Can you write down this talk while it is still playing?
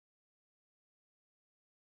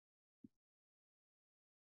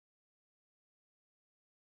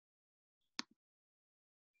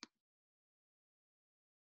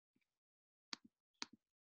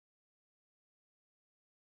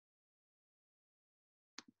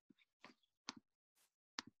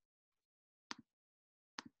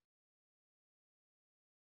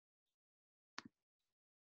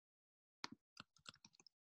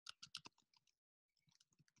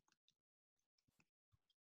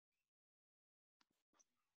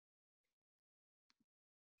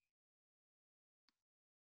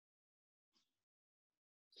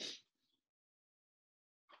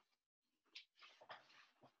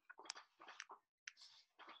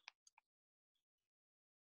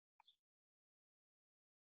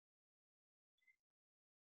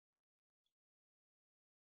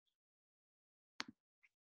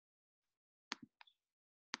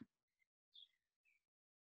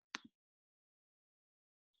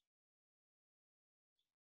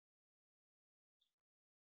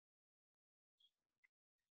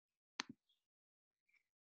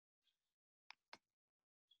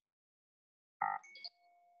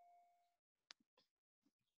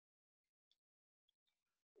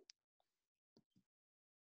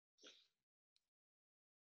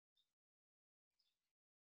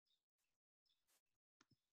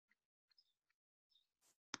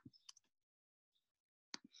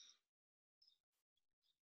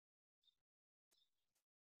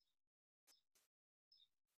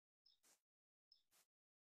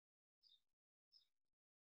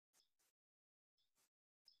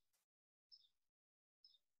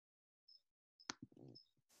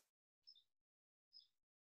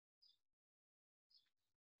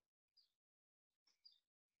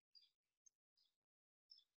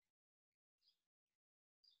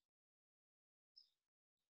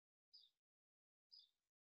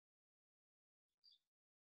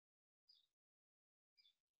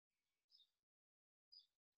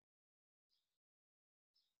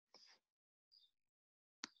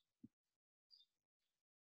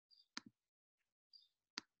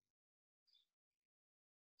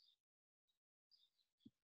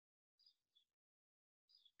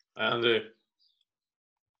And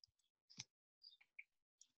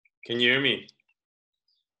can you hear me?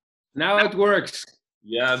 Now it works.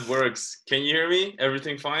 Yeah, it works. Can you hear me?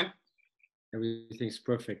 Everything fine? Everything's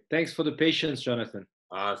perfect. Thanks for the patience, Jonathan.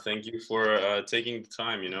 Thank you for taking the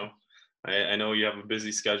time. I know you have a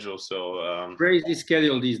busy schedule, so Crazy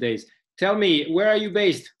schedule these days. Tell me, where are you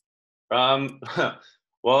based? um,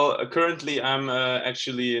 well, currently I'm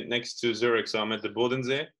actually next to Zurich, so I'm at the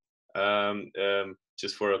Bodensee,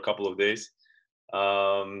 just for a couple of days.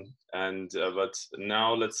 And but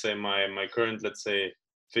now, let's say my current, let's say,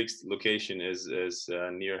 fixed location is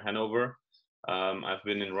near Hanover. I've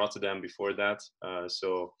been in Rotterdam before that,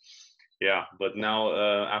 so yeah. But now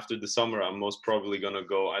after the summer, I'm most probably gonna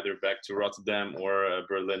go either back to Rotterdam or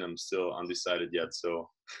Berlin. I'm still undecided yet. So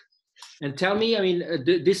And tell me, I mean,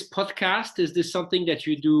 this podcast, is this something that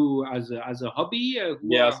you do as a hobby?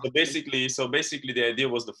 yeah. So basically, the idea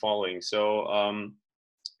was the following. So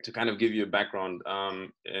to kind of give you a background,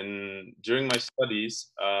 in during my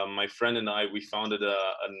studies, my friend and I we founded a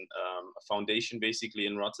foundation basically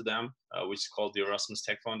in Rotterdam, which is called the Erasmus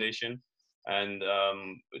Tech Foundation. And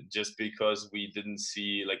just because we didn't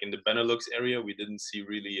see, like, in the Benelux area, we didn't see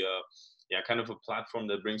really yeah, kind of a platform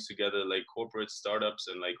that brings together like corporate startups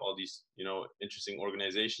and like all these interesting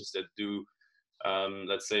organizations that do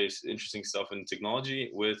let's say interesting stuff in technology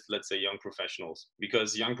with, let's say, young professionals,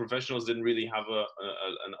 because young professionals didn't really have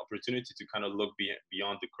an opportunity to kind of look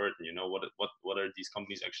beyond the curtain. What are these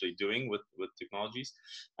companies actually doing with technologies?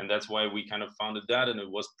 And that's why we kind of founded that, and it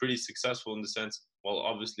was pretty successful in the sense, well,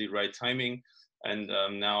 obviously right timing. And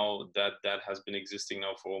now that has been existing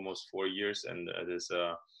now for almost 4 years, and it is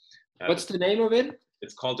What's the name of it?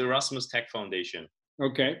 it's called Erasmus Tech Foundation.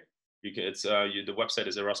 Okay. The website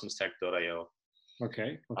is erasmustech.io.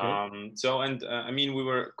 Okay. Okay. So, and I mean, we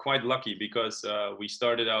were quite lucky because we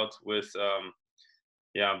started out with,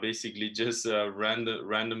 yeah, basically just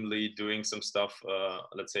randomly doing some stuff,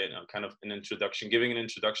 let's say, kind of an introduction, giving an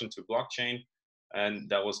introduction to blockchain. And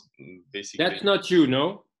that was basically, That's not you,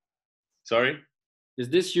 no? sorry? Is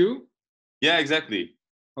this you? Yeah, exactly.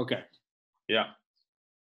 Okay. Yeah.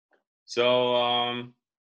 So,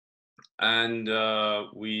 and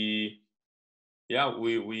we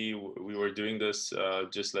were doing this,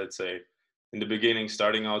 just, let's say, in the beginning,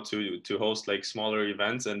 starting out to host like smaller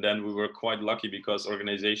events. And then we were quite lucky because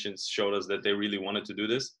organizations showed us that they really wanted to do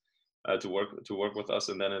this, to work with us.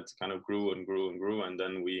 And then it kind of grew and grew and grew, and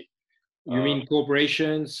then we You uh, mean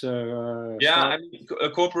corporations, yeah, start? I mean,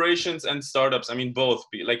 corporations and startups. I mean, both.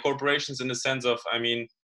 Like corporations in the sense of, I mean,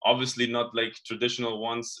 obviously not like traditional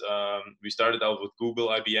ones. We started out with Google,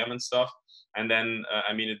 IBM, and stuff, and then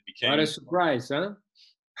I mean, it What a became surprise, huh?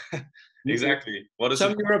 exactly what is it.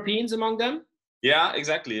 Some Europeans among them? Yeah,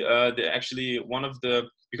 exactly. Actually, one of the,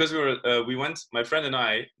 because we went, my friend and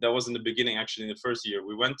I, that was in the beginning, actually in the first year,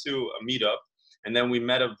 we went to a meetup, and then we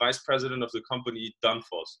met a vice president of the company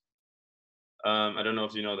Danfoss. I don't know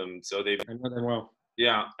if you know them. So they, I know them well.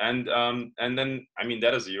 yeah, and then, I mean,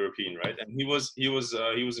 that is a European, right? And he was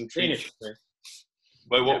intrigued Danish.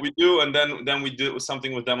 by Yeah. what we do, and then we did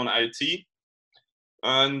something with them on IoT.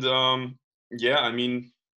 And yeah, I mean,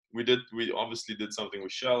 we obviously did something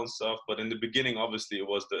with Shell and stuff, but in the beginning, obviously, it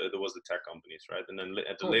was the tech companies, right? And then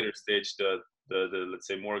at the Oh. later stage, the let's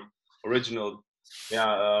say more original,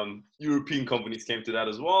 yeah, European companies came to that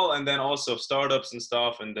as well, and then also startups and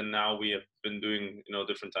stuff. And then now we have been doing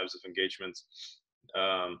different types of engagements.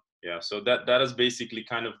 Yeah, so that is basically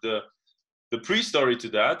kind of the pre-story to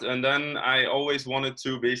that. And then I always wanted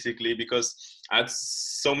to, basically, because I had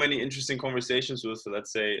so many interesting conversations with,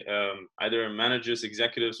 let's say, either managers,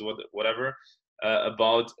 executives, whatever,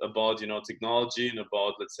 about technology and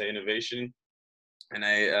about, let's say, innovation. And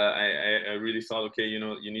I really thought, okay, you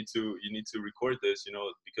need to record this,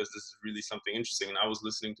 because this is really something interesting. And I was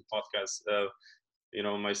listening to podcasts,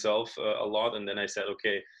 myself, a lot. And then I said,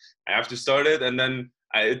 okay, I have to start it. And then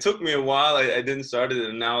it took me a while. I didn't start it,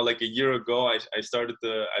 and now, like a year ago, I started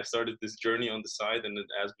this journey on the side, and it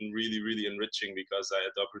has been really, really enriching because I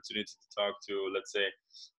had the opportunity to talk to, let's say,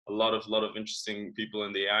 a lot of interesting people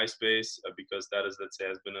in the AI space, because that is, let's say,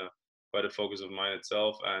 has been a quite a focus of mine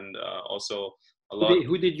itself. And also a Who lot. did,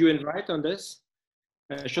 who did you invite on this?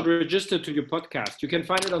 I should register to your podcast. You can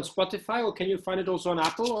find it on Spotify, or can you find it also on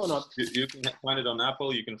Apple or not? You can find it on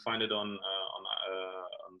Apple. You can find it on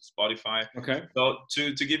Spotify. Okay. So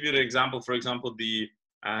to give you the example, for example,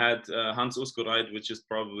 I had Hans Uskureit, which is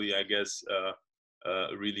probably, I guess,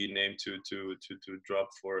 a really name to drop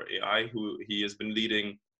for AI. Who he has been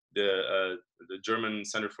leading the German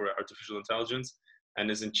Center for Artificial Intelligence,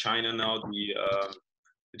 and is in China now,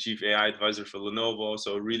 the chief AI advisor for Lenovo.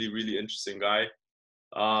 So a really, really interesting guy.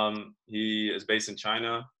 He is based in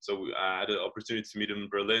China, so I had the opportunity to meet him in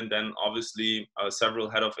Berlin. Then obviously several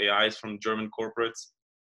head of AIs from German corporates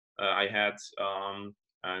I had,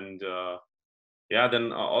 and yeah,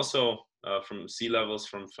 then also from C-levels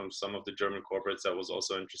from some of the German corporates. That was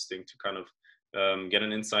also interesting to kind of get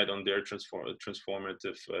an insight on their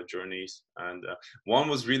transformative journeys. And one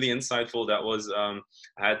was really insightful. That was I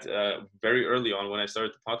had very early on when I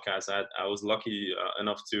started the podcast. I was lucky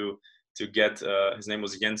enough to get his name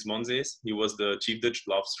was Jens Monsees. He was the chief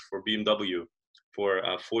digital officer for BMW for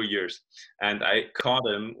 4 years, and I caught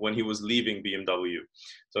him when he was leaving BMW.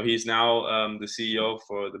 So he's now the CEO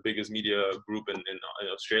for the biggest media group in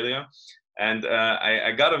Australia. And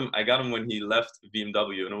I got him when he left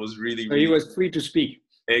BMW, and it was really, So he was free to speak.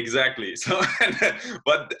 exactly. So,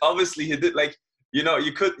 but obviously he did, like,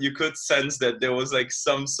 you could sense that there was like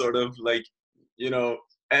some sort of like,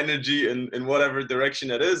 energy in whatever direction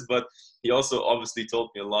it is. But he also obviously told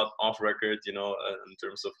me a lot off record, in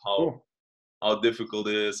terms of how difficult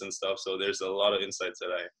it is and stuff. So there's a lot of insights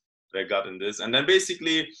that I got in this. And then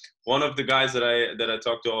basically one of the guys that I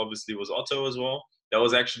talked to obviously was Otto as well. That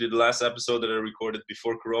was actually the last episode that I recorded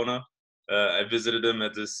before Corona. I visited him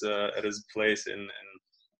at his place in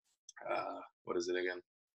what is it again?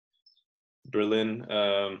 Berlin.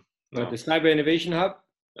 No. The Cyber Innovation Hub.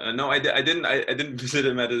 No, I didn't visit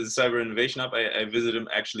him at his Cyber Innovation Hub. I visited him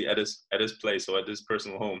actually at his place, so at his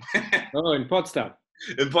personal home. Oh, in Potsdam.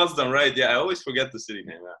 In Potsdam, right? Yeah, I always forget the city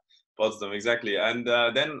name. Yeah. Potsdam, exactly. And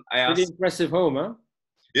then I asked. Pretty impressive home, huh?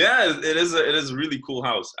 Yeah, it is a really cool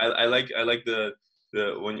house. I like the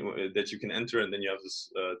that you can enter, and then you have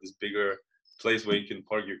this bigger place where you can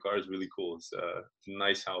park your car. Is really cool. It's a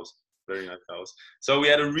nice house, very nice house. So we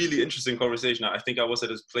had a really interesting conversation. I think I was at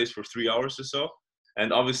his place for 3 hours or so,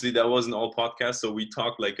 and obviously that wasn't all podcast. So we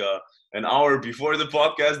talked like an hour before the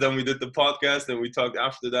podcast, then we did the podcast, and we talked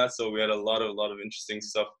after that. So we had a lot of interesting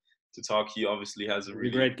stuff to talk. He obviously has a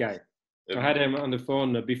really great guy. I had him on the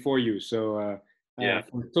phone before you, so yeah,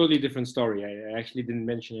 totally different story. I actually didn't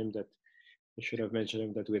mention him. That I should have mentioned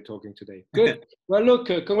him that we're talking today. Good. Well, look,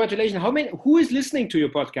 congratulations. Who is listening to your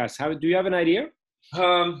podcast? Do you have an idea?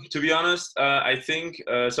 To be honest, I think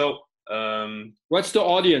so. What's the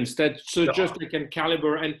audience just they can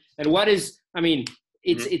caliber and what is? I mean,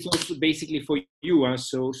 it's also basically for you.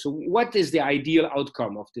 So what is the ideal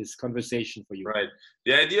outcome of this conversation for you? Right.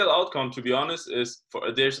 The ideal outcome, to be honest, is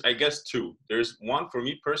there's, I guess, two. There's one for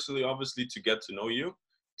me personally, obviously, to get to know you,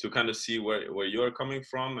 to kind of see where you're coming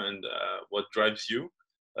from and what drives you.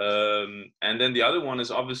 And then the other one is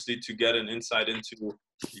obviously to get an insight into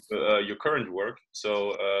your current work.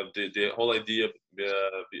 So the whole idea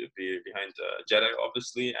behind JEDI,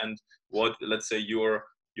 obviously, and what, let's say, your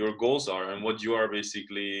goals are and what you are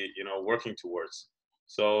basically, working towards.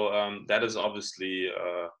 So that is obviously,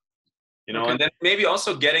 and then maybe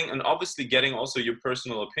also getting also your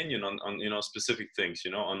personal opinion on specific things,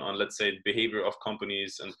 on let's say behavior of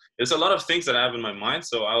companies. And there's a lot of things that I have in my mind,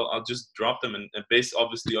 so I'll just drop them and based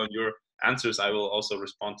obviously on your answers, I will also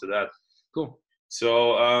respond to that. Cool.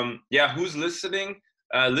 So who's listening?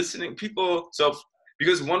 Listening people. So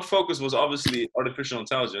because one focus was obviously artificial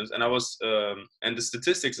intelligence, and I was and the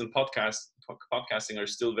statistics in podcasting are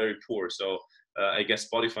still very poor. So I guess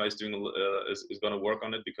Spotify is is going to work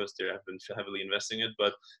on it because they have been heavily investing in it,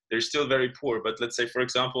 but they're still very poor. But let's say, for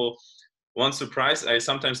example, one surprise, I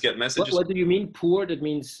sometimes get messages. What do you mean poor? That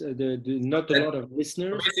means the not a lot of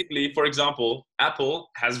listeners. Basically, for example, Apple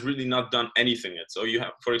has really not done anything yet. So you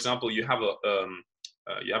have, for example, you have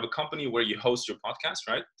a company where you host your podcast,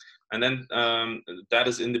 right? And then that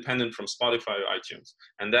is independent from Spotify or iTunes.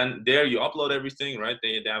 And then there you upload everything, right?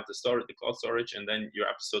 They have the cloud storage, and then your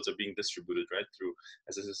episodes are being distributed, right, through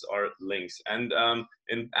SSR links. And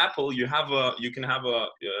in Apple, you have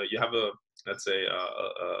let's say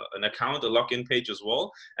an account, a login page as well.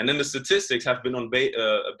 And then the statistics have been on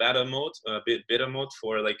beta mode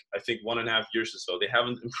for like, I think 1.5 years or so. They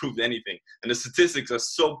haven't improved anything. And the statistics are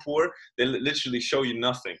so poor, they literally show you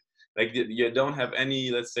nothing. Like you don't have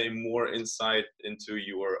any, let's say, more insight into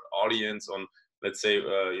your audience on, let's say,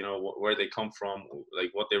 where they come from, like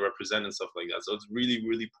what they represent and stuff like that. So it's really,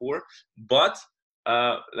 really poor. But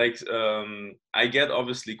I get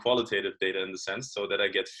obviously qualitative data in the sense, so that I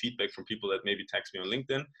get feedback from people that maybe text me on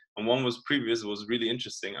LinkedIn. And one was really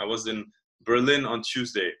interesting. I was in Berlin on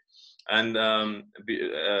Tuesday, and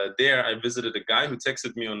there I visited a guy who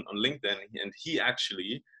texted me on LinkedIn, and he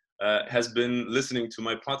actually has been listening to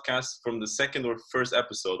my podcast from the second or first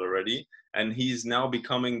episode already, and he's now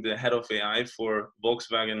becoming the head of AI for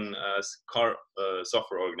Volkswagen car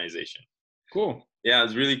software organization. Cool. Yeah,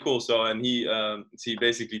 it's really cool. So, and he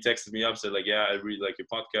basically texted me up, said like, yeah, I really like your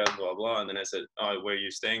podcast, blah blah. And then I said, oh, where are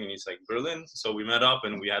you staying? And he's like, Berlin. So we met up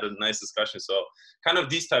and we had a nice discussion. So kind of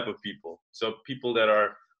these type of people. So people that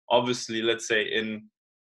are obviously, let's say, in,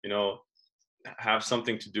 you know, have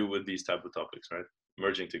something to do with these type of topics, right?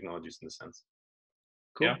 Emerging technologies in a sense.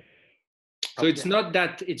 Cool. Yeah. So it's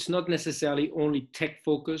not necessarily only tech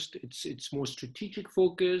focused. It's more strategic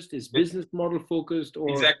focused. It's business model focused, or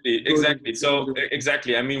exactly. So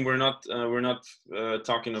exactly. I mean, we're not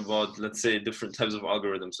talking about, let's say, different types of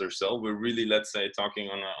algorithms or so. We're really, let's say, talking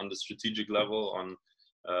on the strategic level on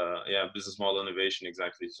business model innovation.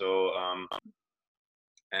 Exactly. So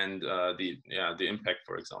and the impact,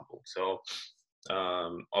 for example. So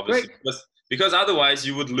obviously because otherwise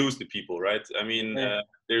you would lose the people, right? I mean,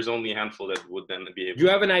 there's only a handful that would then be able. Do you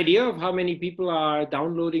have an idea of how many people are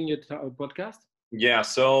downloading your podcast? Yeah,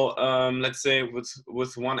 so let's say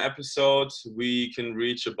with one episode we can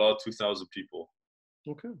reach about 2,000 people.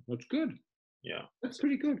 Okay, that's good. Yeah, that's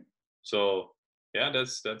pretty good. So yeah,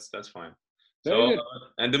 that's fine. Very good.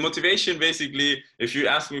 And the motivation, basically, if you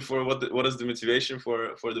ask me for what is the motivation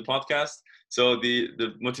for the podcast, so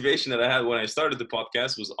the motivation that I had when I started the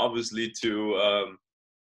podcast was obviously to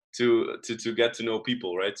get to know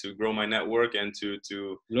people, right? To grow my network and to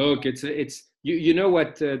look. It's you know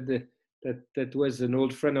what that was an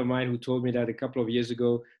old friend of mine who told me that a couple of years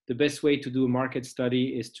ago. The best way to do a market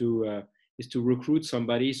study is to recruit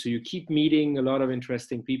somebody. So you keep meeting a lot of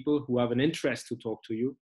interesting people who have an interest to talk to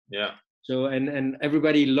you. Yeah. So and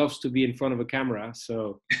everybody loves to be in front of a camera,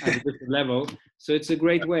 so at a different level. So it's a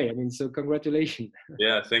great way. I mean, so congratulations.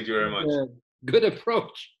 Yeah, thank you very much. Good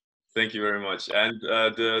approach. Thank you very much. And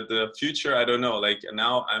the future, I don't know. Like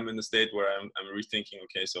now, I'm in the state where I'm rethinking.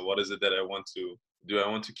 Okay, so what is it that I want to do? I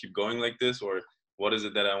want to keep going like this, or what is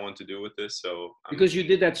it that I want to do with this? So because you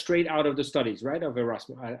did that straight out of the studies, right? Of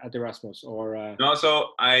Erasmus at Erasmus, or no? So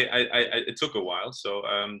I it took a while. So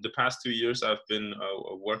the past 2 years, I've been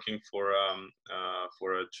working for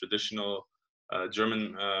a traditional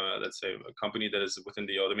German, let's say, a company that is within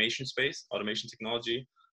the automation space, automation technology,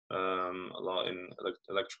 a lot in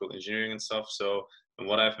electrical engineering and stuff. So, and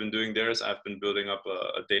what I've been doing there is I've been building up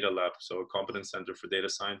a data lab, so a competence center for data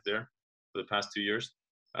science there for the past 2 years.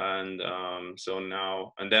 And so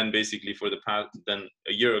now, and then basically then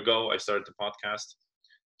a year ago, I started the podcast.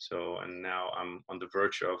 So, and now I'm on the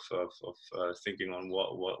verge of thinking on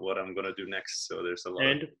what I'm gonna do next. So there's a lot.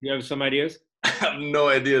 And you have some ideas? I have no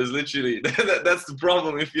ideas, literally. That's the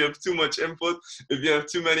problem. If you have too much input, if you have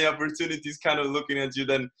too many opportunities kind of looking at you,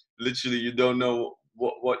 then literally you don't know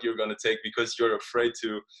what you're gonna take, because you're afraid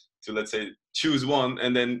to let's say choose one,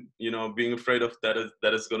 and then being afraid of that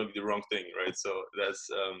is gonna be the wrong thing, right? So that's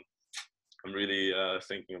I'm really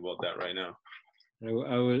thinking about that right now. I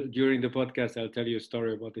will during the podcast I'll tell you a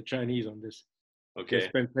story about the Chinese on this. Okay. I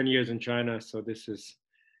spent 10 years in China, so this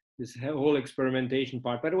whole experimentation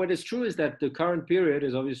part. But what is true is that the current period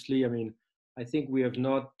is obviously, I mean, I think we have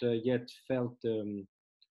not yet felt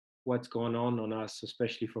what's going on us,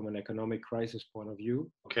 especially from an economic crisis point of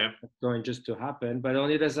view. Okay. It's going just to happen. But on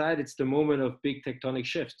the other side, it's the moment of big tectonic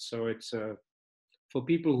shifts. So it's for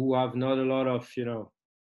people who have not a lot of,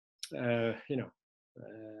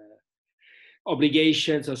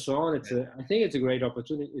 obligations or so on. I think it's a great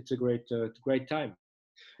opportunity. It's a great time.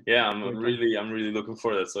 Yeah, I'm really looking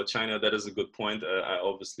for that. So China, that is a good point. I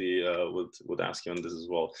obviously would ask you on this as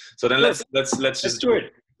well. So then let's just do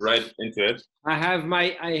it right into it. I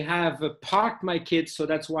have parked my kids, so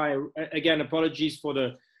that's why. Again, apologies for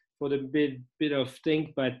the bit of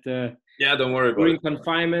thing, but yeah, don't worry about it. During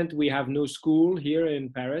confinement, we have no school here in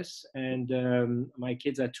Paris, and my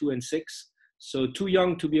kids are 2 and 6, so too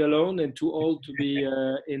young to be alone and too old to be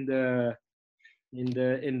in the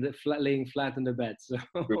laying flat in the bed.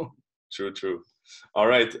 So true. All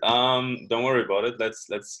right. Don't worry about it.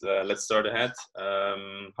 Let's start ahead.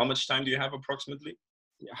 How much time do you have approximately?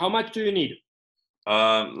 How much do you need?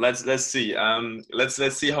 Let's see. Let's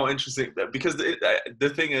see how interesting, because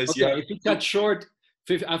the thing is, okay, if you cut short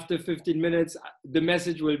after 15 minutes, the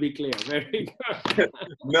message will be clear. Very good.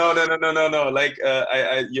 No. Like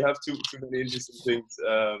you have too many interesting things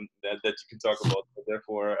that you can talk about.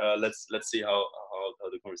 Therefore, let's see how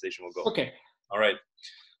the conversation will go. Okay. All right.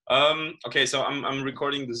 Okay, so I'm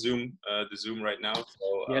recording the Zoom right now.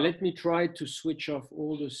 So, yeah, let me try to switch off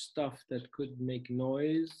all the stuff that could make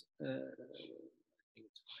noise. I think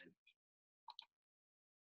it's fine.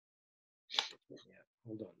 Yeah,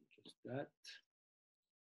 hold on, just that.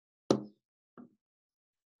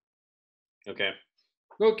 Okay.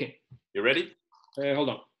 Okay. You ready? Hold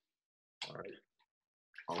on. All right.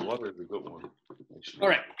 Water is a good one. All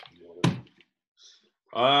right.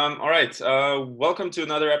 All right. Welcome to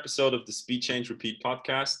another episode of the Speed Change Repeat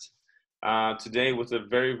podcast. Today with a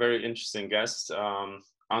very, very interesting guest,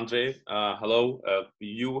 Andre. Hello.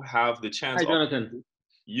 You have the chance. Hi, Jonathan.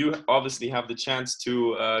 You obviously have the chance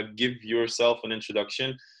to give yourself an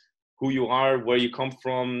introduction, who you are, where you come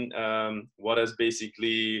from, what has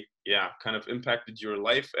basically, kind of impacted your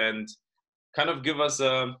life, and kind of give us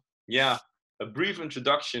a brief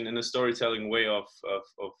introduction in a storytelling way of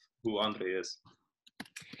who Andre is.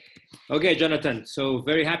 Okay, Jonathan. So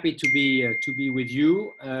very happy to be with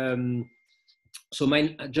you. So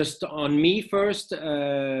just on me first.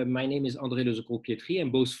 My name is André Lezecro-Pietri.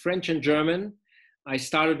 I'm both French and German. I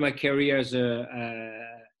started my career as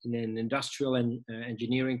in an industrial and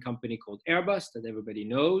engineering company called Airbus that everybody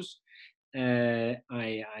knows.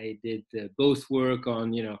 I did both work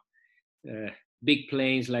on big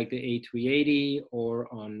planes like the A380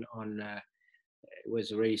 or on it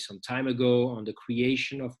was already some time ago on the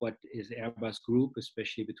creation of what is Airbus Group,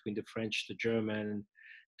 especially between the French, the German,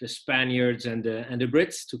 the Spaniards, and the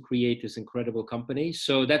Brits to create this incredible company.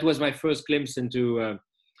 So that was my first glimpse into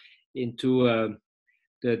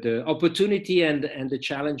the opportunity and the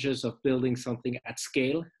challenges of building something at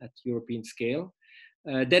scale, at European scale.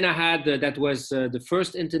 Then I had, that was the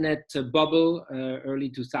first internet bubble,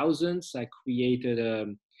 early 2000s. I created,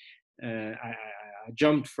 I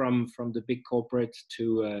jumped from the big corporate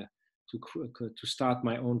to start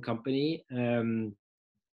my own company.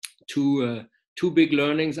 Two big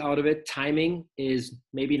learnings out of it. Timing is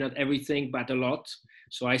maybe not everything, but a lot.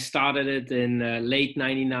 So I started it in late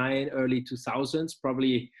 99, early 2000s.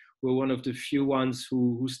 Probably we're one of the few ones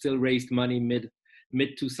who still raised money mid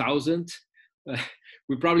 2000.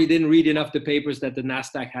 We probably didn't read enough the papers that the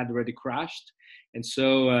Nasdaq had already crashed, and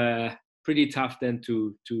so pretty tough then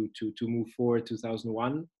to move forward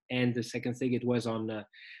 2001. And the second thing, it was on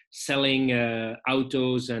selling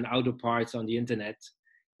autos and auto parts on the internet.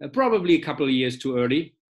 Probably a couple of years too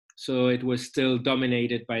early. So it was still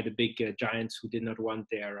dominated by the big giants who did not want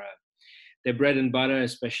their bread and butter,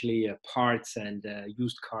 especially parts and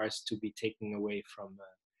used cars, to be taken away from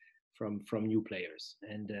new players.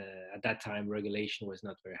 And at that time, regulation was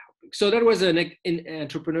not very helping. So that was an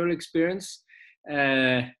entrepreneurial experience.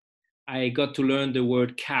 I got to learn the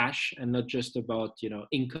word cash and not just about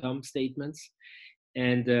income statements.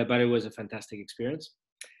 And but it was a fantastic experience.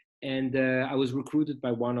 And I was recruited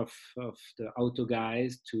by one of the auto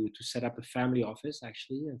guys to set up a family office,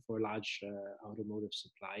 actually, for a large automotive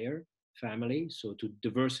supplier family, so to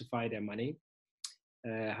diversify their money.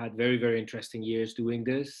 Had very, very interesting years doing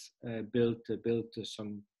this. Built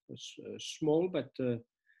some small, but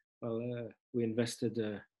we invested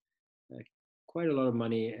quite a lot of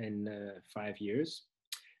money in 5 years.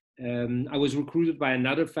 I was recruited by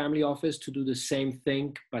another family office to do the same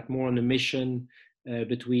thing, but more on a mission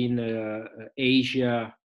between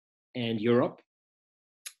Asia and Europe.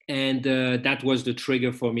 And that was the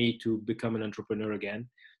trigger for me to become an entrepreneur again.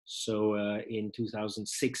 So in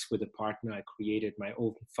 2006, with a partner, I created my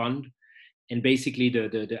own fund. And basically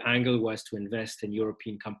the angle was to invest in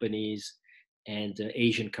European companies and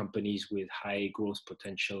Asian companies with high growth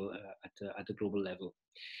potential at the global level.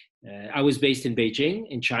 I was based in Beijing,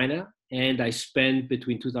 in China, and I spent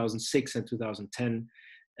between 2006 and 2010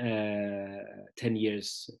 10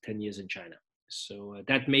 years in China. So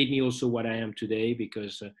that made me also what I am today,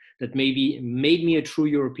 because that maybe made me a true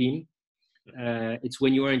European. It's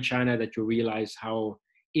when you are in China that you realize how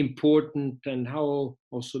important and how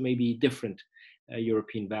also maybe different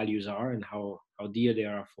European values are, and how dear they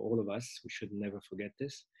are for all of us. We should never forget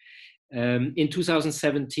this. In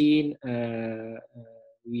 2017,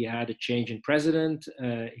 we had a change in president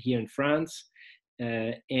here in France.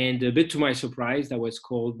 And a bit to my surprise, I was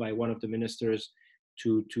called by one of the ministers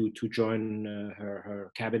to join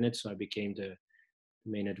her cabinet. So I became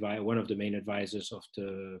one of the main advisors of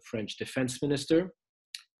the French defense minister.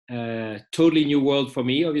 Totally new world for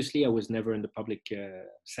me. Obviously, I was never in the public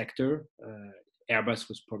sector. Airbus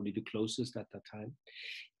was probably the closest at that time.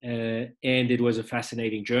 And it was a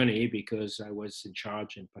fascinating journey, because I was in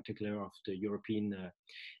charge in particular of the European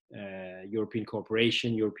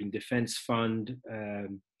Corporation, European Defense Fund,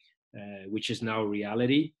 which is now a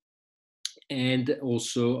reality. And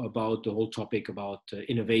also about the whole topic about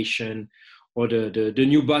innovation, or the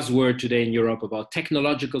new buzzword today in Europe about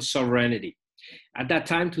technological sovereignty. At that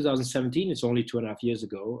time, 2017, it's only 2.5 years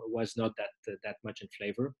ago, it was not that much in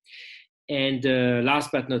flavor. And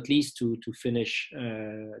last but not least, to finish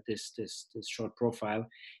this short profile,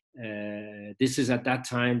 this is at that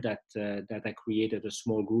time that I created a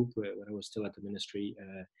small group when I was still at the ministry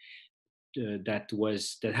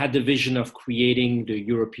that had the vision of creating the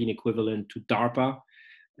European equivalent to DARPA,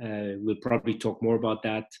 We'll probably talk more about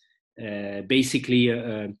that. Basically,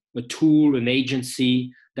 a tool, an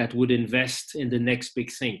agency that would invest in the next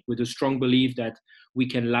big thing, with a strong belief that we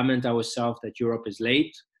can lament ourselves that Europe is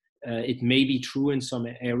late. It may be true in some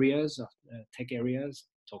areas, tech areas.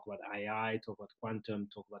 Talk about AI, talk about quantum,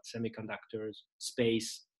 talk about semiconductors,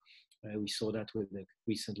 space. We saw that with the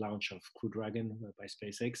recent launch of Crew Dragon by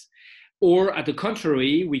SpaceX. Or at the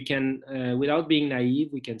contrary, we can, without being naive,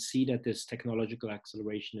 we can see that this technological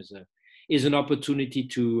acceleration is an opportunity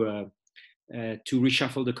to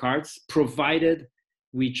reshuffle the cards, provided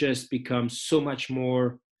we just become so much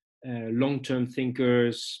more long-term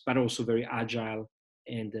thinkers, but also very agile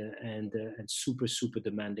and super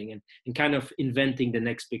demanding, and kind of inventing the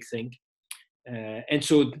next big thing. And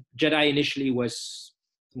so JEDI initially was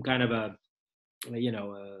some kind of a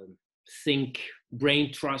think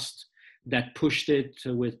brain trust that pushed it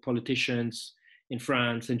with politicians in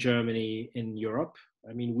France and Germany, in Europe.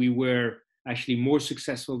 I mean, we were actually more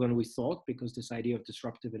successful than we thought, because this idea of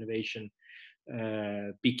disruptive innovation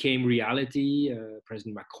became reality.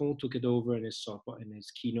 President Macron took it over in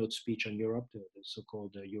his keynote speech on Europe, the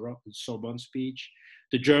so-called Sorbonne speech.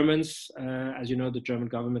 The Germans, as you know, the German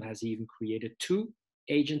government has even created 2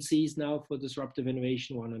 agencies now for disruptive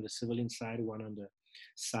innovation, one on the civilian side, one on the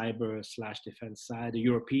cyber/defense side. The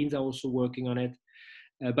Europeans are also working on it.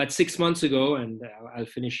 But 6 months ago, and I'll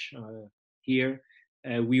finish here,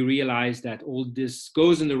 we realized that all this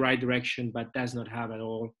goes in the right direction, but does not have at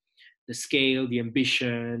all the scale, the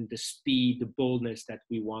ambition, the speed, the boldness that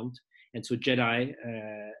we want. And so JEDI,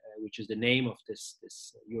 which is the name of this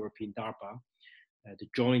European DARPA, the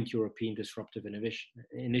Joint European Disruptive Innovation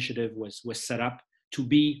Initiative, was set up to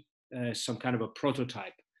be some kind of a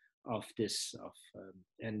prototype of this.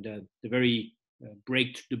 The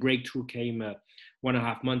breakthrough came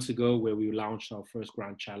 1.5 months ago, where we launched our first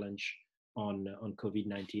grand challenge on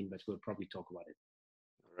COVID-19, but we'll probably talk about it.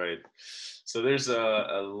 Right. So there's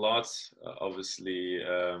a lot, obviously,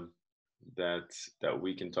 that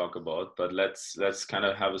we can talk about, but let's kind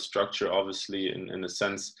of have a structure, obviously, in a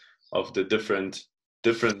sense of the different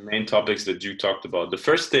main topics that you talked about. The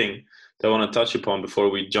first thing that I want to touch upon before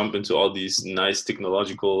we jump into all these nice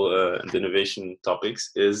technological and innovation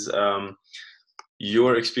topics is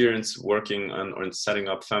your experience working on setting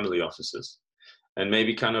up family offices, and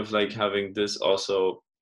maybe kind of like having this also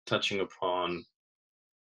touching upon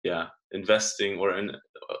investing or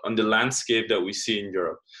on the landscape that we see in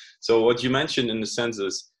Europe. So what you mentioned in the sense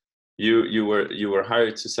is you were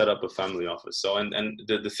hired to set up a family office. So and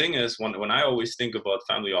the thing is, when I always think about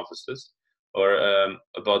family offices, or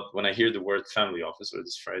about when I hear the word family office or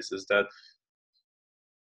this phrase, is that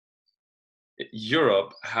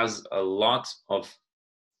Europe has a lot of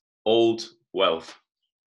old wealth,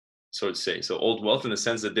 so to say. So old wealth in the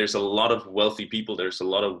sense that there's a lot of wealthy people, there's a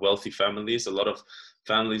lot of wealthy families, a lot of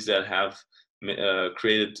families that have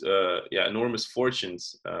created enormous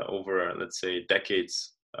fortunes over, let's say,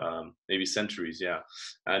 decades, maybe centuries.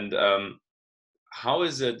 And how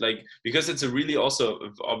is it, like, because it's a really also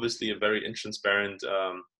obviously a very intransparent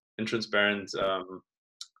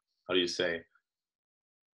how do you say,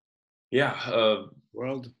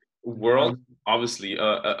 world, obviously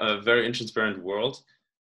a very intransparent world.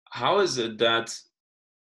 How is it that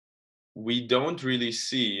we don't really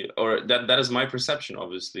see, or that is my perception,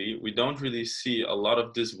 obviously, we don't really see a lot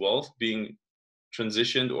of this wealth being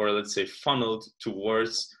transitioned, or let's say funneled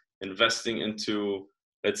towards investing into,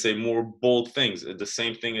 let's say, more bold things, the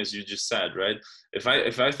same thing as you just said, right? If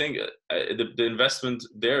I think the investment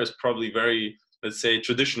there is probably very, let's say,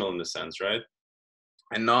 traditional in the sense, right?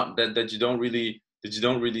 And not that you don't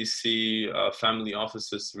really see family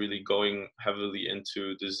offices really going heavily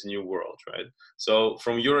into this new world, right? So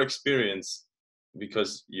from your experience,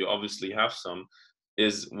 because you obviously have some,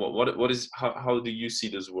 is what is how do you see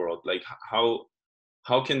this world? Like how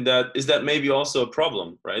can that, is that maybe also a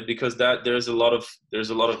problem, right? Because there's a lot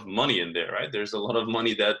of money in there, right? There's a lot of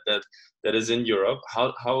money that is in Europe.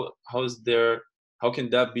 How can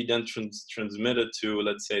that be then transmitted to,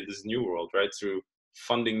 let's say, this new world, right? Through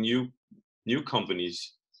funding new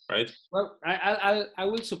companies, right? Well, I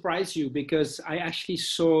will surprise you, because I actually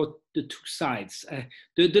saw the 2 sides.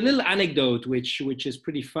 The little anecdote, which is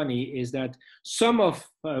pretty funny, is that some of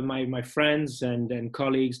my friends and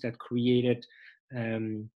colleagues that created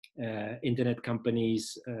internet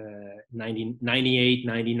companies 98,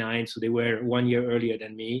 99, so they were 1 year earlier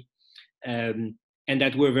than me, and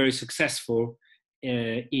that were very successful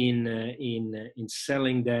in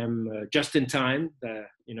selling them just in time.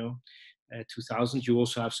 2000. You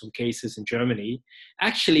also have some cases in Germany.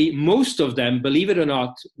 Actually, most of them, believe it or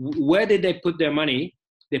not, where did they put their money?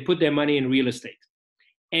 They put their money in real estate.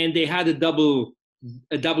 and they had a double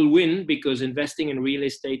win, because investing in real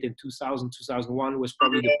estate in 2000, 2001 was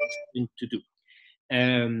probably the best thing to do.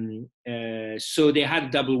 So they had a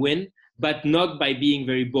double win, but not by being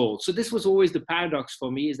very bold. So this was always the paradox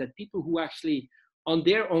for me, is that people who actually on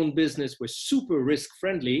their own business were super risk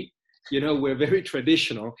friendly, were very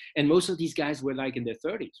traditional. And most of these guys were like in their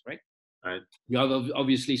 30s, right? Right. You have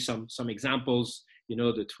obviously some examples,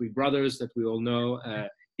 the three brothers that we all know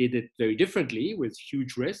did it very differently with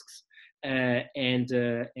huge risks. And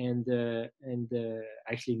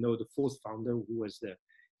actually know the fourth founder, who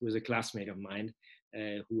was a classmate of mine,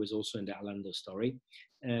 who was also in the Alando story.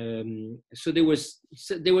 So there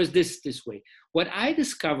was this way. What I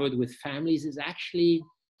discovered with families is actually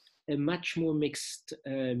a much more mixed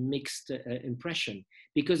impression,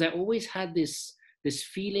 because I always had this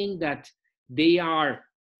feeling that they are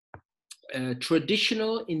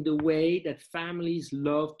traditional in the way that families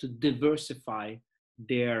love to diversify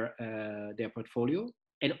their portfolio.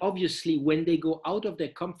 And obviously, when they go out of their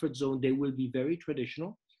comfort zone, they will be very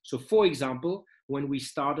traditional. So for example, when we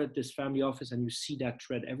started this family office, and you see that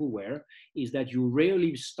thread everywhere, is that you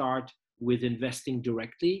rarely start with investing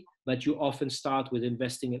directly, but you often start with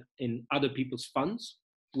investing in other people's funds,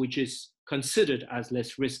 which is considered as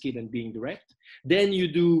less risky than being direct. Then you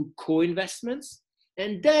do co-investments,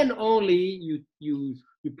 and then only you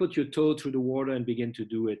put your toe through the water and begin to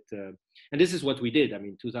do it. And this is what we did. I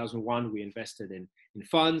mean, 2001, we invested in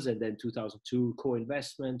funds, and then 2002,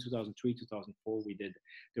 co-investment, 2003, 2004, we did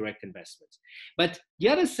direct investments. But the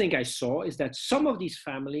other thing I saw is that some of these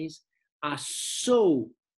families are so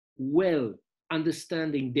well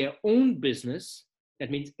understanding their own business.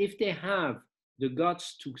 That means if they have the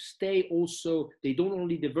guts to stay also, they don't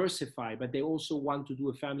only diversify, but they also want to do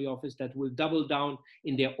a family office that will double down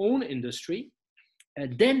in their own industry.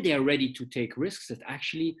 Then they are ready to take risks that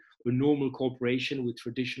actually a normal corporation with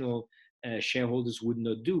traditional shareholders would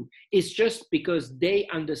not do. It's just because they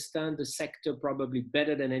understand the sector probably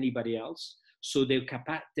better than anybody else. So their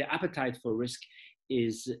appetite for risk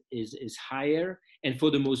is higher. And for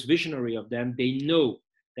the most visionary of them, they know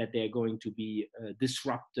that they're going to be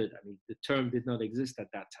disrupted. I mean, the term did not exist at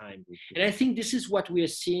that time. And I think this is what we are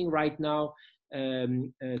seeing right now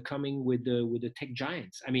coming with the tech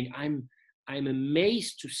giants. I mean, I'm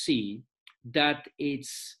amazed to see that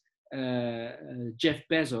it's Jeff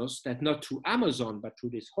Bezos, that not through Amazon, but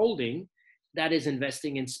through this holding, that is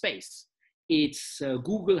investing in space. It's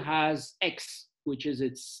Google has X, which is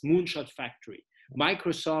its moonshot factory.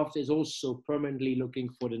 Microsoft is also permanently looking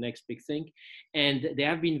for the next big thing. And they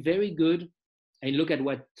have been very good. And look at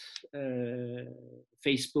what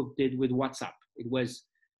Facebook did with WhatsApp. It was,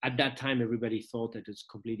 at that time, everybody thought that it's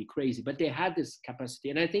completely crazy, but they had this capacity.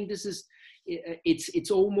 And I think this is,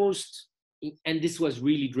 it's almost, and this was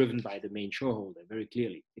really driven by the main shareholder, very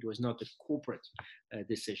clearly. It was not a corporate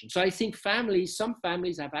decision. So I think some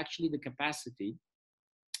families have actually the capacity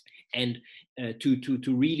and to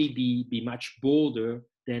really be much bolder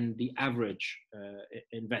than the average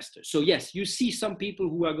investor. So yes, you see some people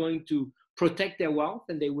who are going to protect their wealth,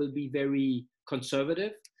 and they will be very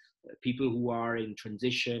conservative. People who are in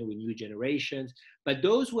transition with new generations, but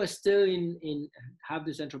those who are still have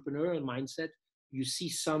this entrepreneurial mindset, you see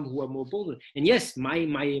some who are more bold. And yes,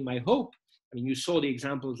 my hope, I mean, you saw the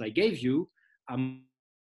examples I gave you, are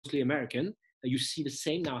mostly American. You see the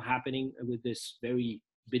same now happening with this very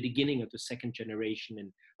beginning of the second generation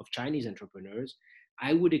of Chinese entrepreneurs.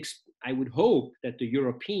 I would hope that the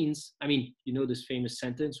Europeans, I mean, you know this famous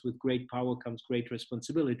sentence, with great power comes great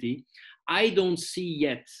responsibility. I don't see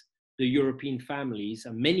yet the European families,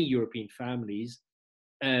 many European families,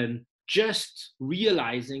 just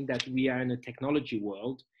realizing that we are in a technology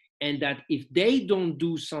world, and that if they don't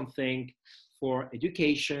do something for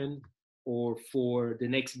education or for the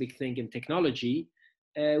next big thing in technology,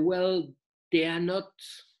 well, they are not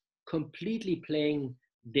completely playing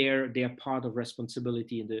their part of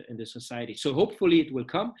responsibility in the society. So hopefully it will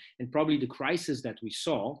come, and probably the crisis that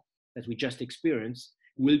we just experienced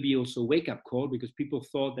will be also a wake-up call, because people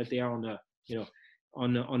thought that they are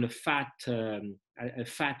on a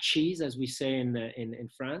fat cheese, as we say in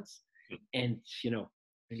France. And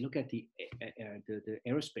look at the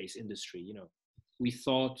aerospace industry. We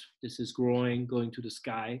thought this is going to the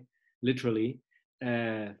sky, literally.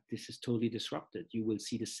 This is totally disrupted. You will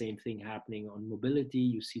see the same thing happening on mobility.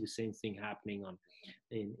 You see the same thing happening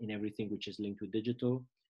in everything which is linked with digital.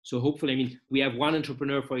 So hopefully, I mean, we have one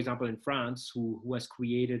entrepreneur, for example, in France who has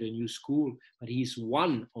created a new school, but he's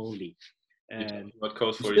one only. What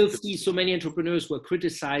goes for you still see so many entrepreneurs who are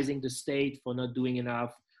criticizing the state for not doing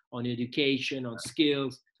enough on education, on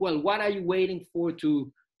skills. Well, what are you waiting for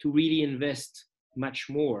to really invest much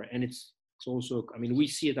more. And it's also, I mean, we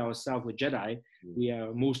see it ourselves with Jedi. We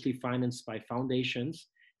are mostly financed by foundations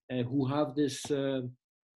who have this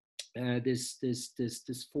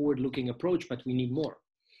this forward-looking approach, but we need more.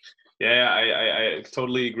 Yeah, I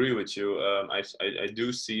totally agree with you. I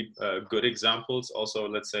do see good examples also,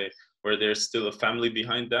 let's say, where there's still a family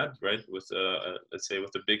behind that, right? With let's say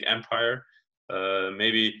with a big empire.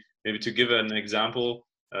 Maybe to give an example,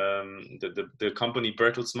 the company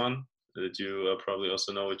Bertelsmann that you probably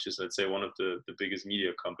also know, which is, let's say, one of the biggest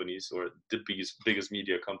media companies, or the biggest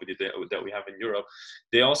media company that we have in Europe.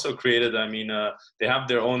 They also created, I mean, they have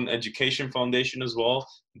their own education foundation as well.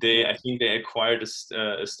 I think they acquired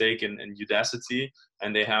a stake in Udacity,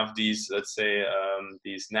 and they have these, let's say,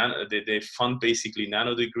 they fund basically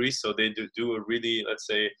nano degrees, so they do a really, let's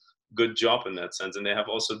say, good job in that sense. And they have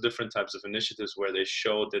also different types of initiatives where they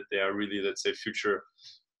show that they are really, let's say, future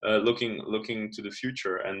looking to the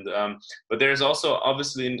future. And but there's also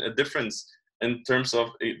obviously a difference in terms of,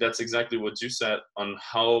 that's exactly what you said, on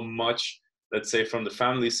how much, let's say, from the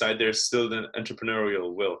family side, there's still the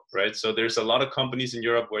entrepreneurial will, right? So there's a lot of companies in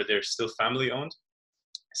Europe where they're still family owned,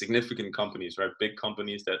 significant companies, right? Big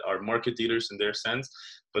companies that are market leaders in their sense.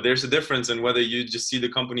 But there's a difference in whether you just see the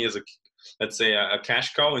company as a, let's say, a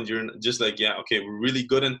cash cow, and you're just like, yeah, okay, we're really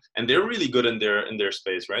good and they're really good in their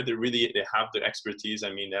space, right? They have the expertise.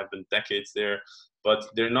 I mean, they have been decades there, but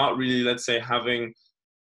they're not really, let's say, having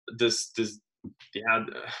this yeah,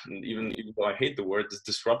 even though I hate the word, this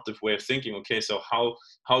disruptive way of thinking. Okay, so how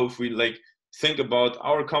if we like think about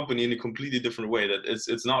our company in a completely different way, that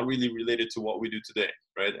it's not really related to what we do today,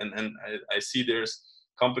 right? And I see there's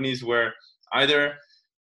companies where either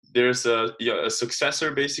there's a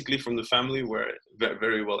successor basically from the family, where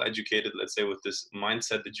very well educated, let's say, with this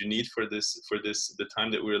mindset that you need for the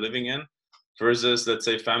time that we're living in, versus, let's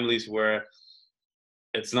say, families where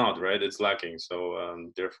it's not, right, it's lacking. So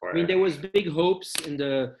therefore, I mean, there was big hopes in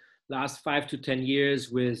the last 5 to 10 years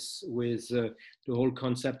with the whole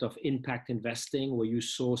concept of impact investing, where you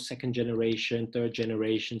saw second generation, third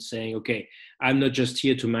generation saying, okay, I'm not just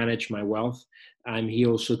here to manage my wealth, I'm here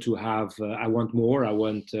also to have, I want more, I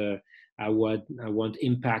want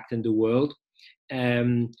impact in the world.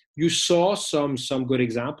 You saw some good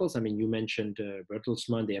examples. I mean, you mentioned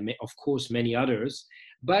Bertelsmann. There are, of course, many others,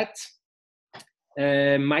 but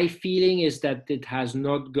my feeling is that it has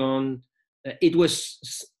not gone. It was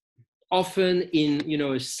often in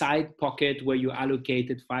a side pocket where you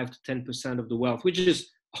allocated 5 to 10% of the wealth, which is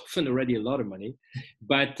often already a lot of money.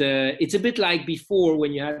 But it's a bit like before,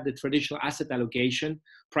 when you had the traditional asset allocation.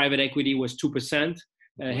 Private equity was 2%,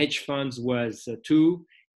 hedge funds was 2%,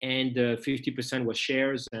 and 50% was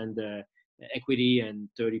shares, and equity, and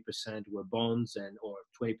 30% were bonds, or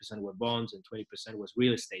 20% were bonds, and 20% was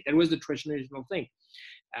real estate. That was the traditional thing.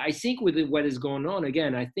 I think with what is going on,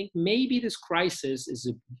 again, I think maybe this crisis is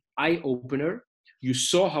an eye-opener. You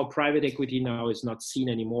saw how private equity now is not seen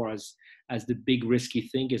anymore as the big risky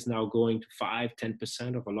thing, is now going to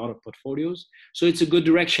 5-10% of a lot of portfolios. So it's a good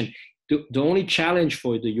direction. The only challenge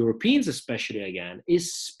for the Europeans, especially, again,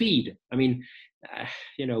 is speed. I mean,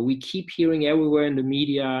 we keep hearing everywhere in the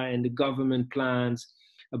media and the government plans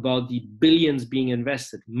about the billions being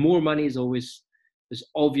invested. More money is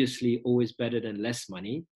obviously always better than less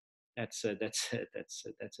money. That's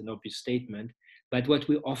an obvious statement. But what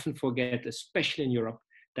we often forget, especially in Europe,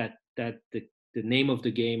 that the name of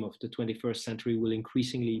the game of the 21st century will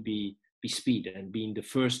increasingly be speed, and being the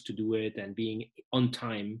first to do it, and being on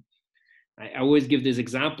time. I always give this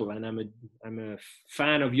example, and I'm a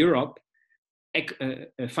fan of Europe.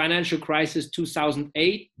 Financial crisis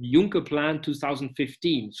 2008, Juncker plan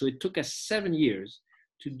 2015. So it took us 7 years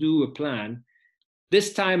to do a plan.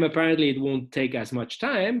 This time, apparently, it won't take as much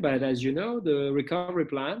time, but as you know, the recovery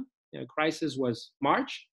plan, crisis was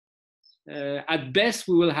March. At best,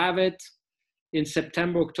 we will have it in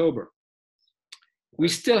September, October. We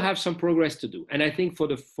still have some progress to do. And I think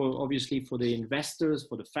obviously for the investors,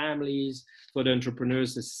 for the families, for the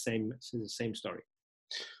entrepreneurs, it's the same story.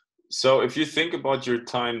 So if you think about your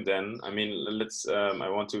time then, I mean, I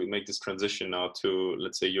want to make this transition now to,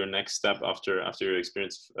 let's say, your next step after your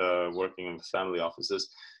experience working in family offices.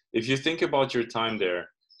 If you think about your time there,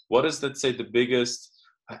 what is, let's say, the biggest,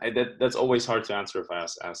 that's always hard to answer if I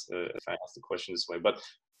ask the question this way, but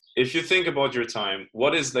if you think about your time,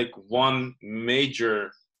 what is like one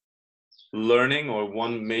major learning or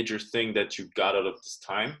one major thing that you got out of this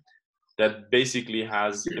time that basically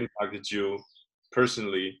has impacted you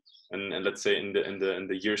personally, and let's say in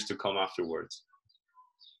the years to come afterwards?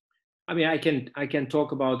 I mean, I can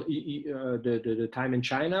talk about the time in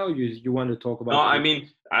China, or you want to talk about? No, I mean,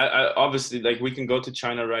 I obviously, like, we can go to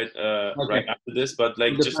China right right after this, but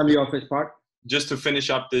like the family office part. Just to finish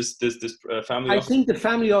up this family office. I think the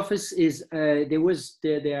family office is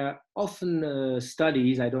there are often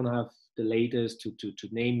studies. I don't have the latest to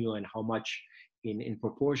name you and how much in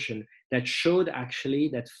proportion, that showed actually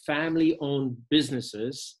that family-owned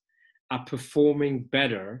businesses are performing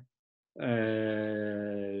better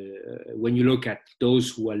when you look at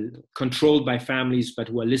those who are controlled by families but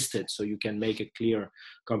who are listed, so you can make a clear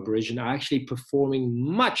comparison, are actually performing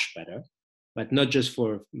much better, but not just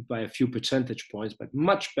by a few percentage points, but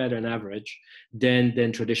much better on average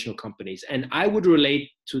than traditional companies. And I would relate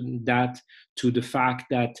to that to the fact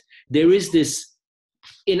that there is this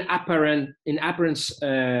in apparence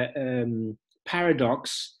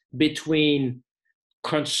paradox between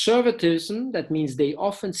conservatism, that means they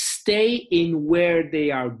often stay in where they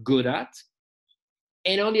are good at,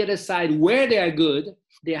 and on the other side, where they are good,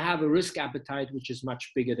 they have a risk appetite which is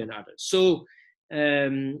much bigger than others. So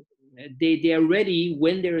they are ready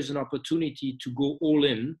when there is an opportunity to go all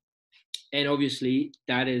in, and obviously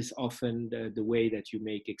that is often the way that you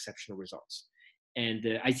make exceptional results.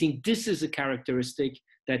 And I think this is a characteristic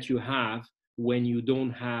that you have when you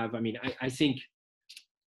don't have, I mean, I think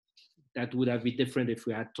that would have been different if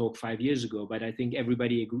we had talked 5 years ago, but I think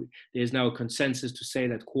everybody agree. There's now a consensus to say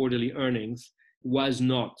that quarterly earnings was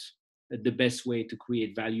not the best way to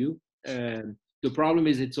create value. The problem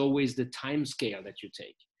is it's always the time scale that you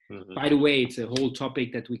take. Mm-hmm. By the way, it's a whole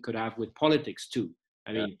topic that we could have with politics too.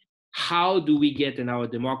 I mean, how do we get in our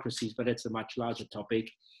democracies, but it's a much larger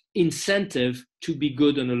topic, incentive to be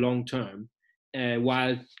good in the long term,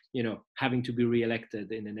 while having to be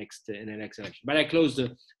re-elected in the next election. But I close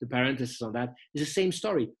the parenthesis on that. It's the same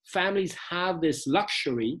story. Families have this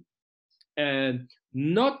luxury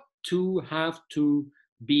not to have to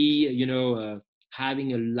be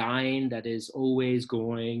having a line that is always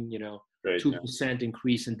going 2%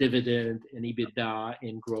 increase in dividend, in EBITDA,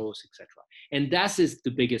 in growth, etc. And that is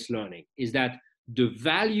the biggest learning, is that the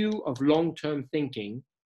value of long-term thinking,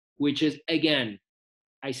 which is, again,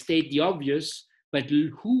 I state the obvious, but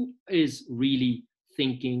who is really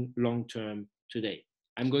thinking long-term today?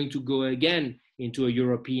 I'm going to go again into a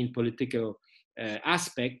European political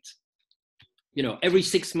aspect. Every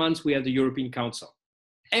 6 months we have the European Council.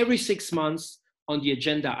 Every 6 months on the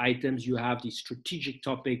agenda items, you have these strategic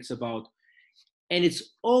topics about, and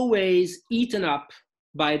it's always eaten up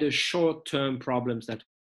by the short-term problems that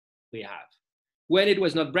we have. When it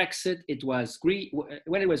was not Brexit, it was Greece.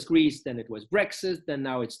 When it was Greece, then it was Brexit. Then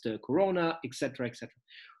now it's the Corona, etc., etc.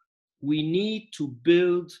 We need to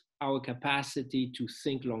build our capacity to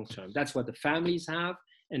think long-term. That's what the families have.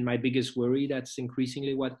 And my biggest worry, that's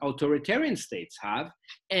increasingly what authoritarian states have.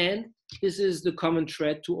 And this is the common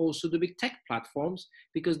thread to also the big tech platforms,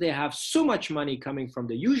 because they have so much money coming from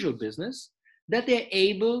the usual business that they're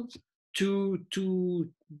able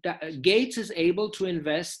Gates is able to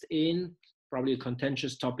invest in, probably a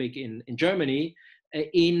contentious topic in Germany,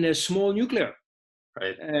 in a small nuclear.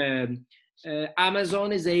 Right.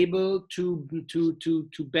 Amazon is able to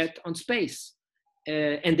bet on space.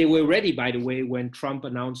 And they were ready, by the way, when Trump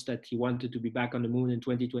announced that he wanted to be back on the moon in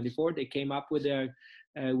 2024. They came up with their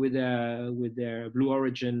Blue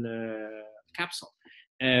Origin capsule.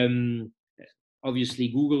 Obviously,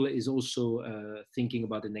 Google is also thinking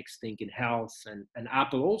about the next thing in health, and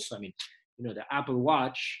Apple also. I mean, the Apple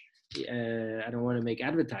Watch. I don't want to make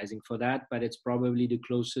advertising for that, but it's probably the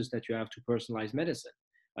closest that you have to personalized medicine,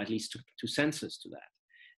 at least to sensors to that.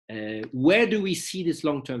 Where do we see this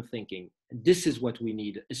long-term thinking? This is what we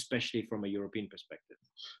need, especially from a European perspective,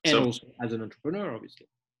 and also as an entrepreneur, obviously.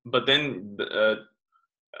 But then,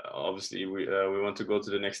 obviously, we want to go to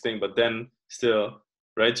the next thing. But then, still,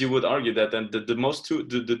 right? You would argue that then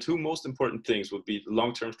the two most important things would be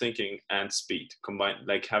long-term thinking and speed combined,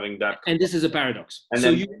 like having that. And this is a paradox. And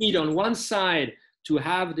so you need on one side to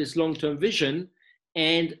have this long-term vision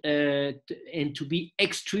and to be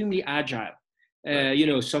extremely agile.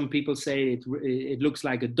 Some people say it looks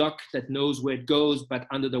like a duck that knows where it goes, but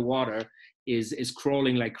under the water is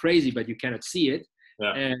crawling like crazy, but you cannot see it.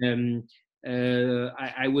 Yeah.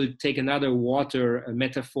 I will take another water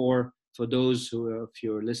metaphor for those of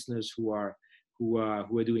your listeners who are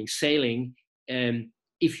doing sailing.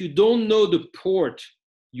 If you don't know the port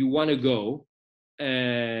you want to go,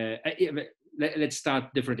 let's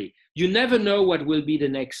start differently. You never know what will be the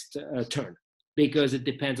next turn, because it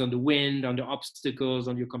depends on the wind, on the obstacles,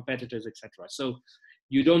 on your competitors, etc. So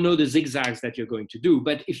you don't know the zigzags that you're going to do.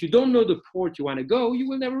 But if you don't know the port you want to go, you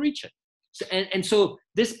will never reach it. So, and so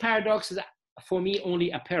this paradox is for me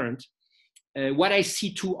only apparent. What I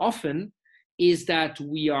see too often is that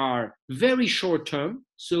we are very short term,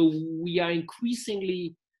 so we are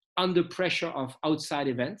increasingly under pressure of outside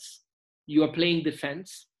events. You are playing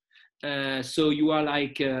defense, so you are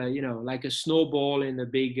like like a snowball in a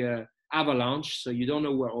big avalanche. So you don't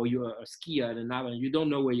know where, or you're a skier in an avalanche, you don't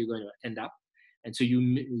know where you're going to end up, and so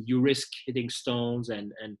you risk hitting stones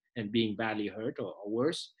and being badly hurt or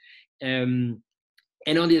worse. And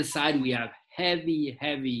on the other side, we have heavy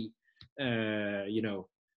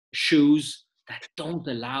shoes that don't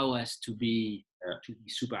allow us to be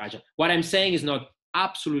super agile. What I'm saying is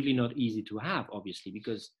absolutely not easy to have, obviously,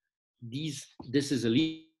 because this is a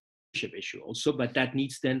leadership issue also, but that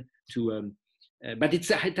needs then to but it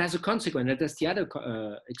has a consequence. That's the other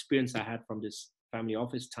experience I had from this family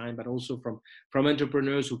office time, but also from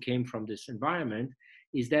entrepreneurs who came from this environment,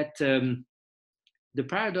 is that the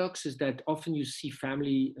paradox is that often you see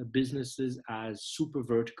family businesses as super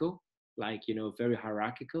vertical, like, very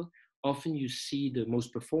hierarchical. Often you see the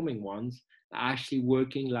most performing ones actually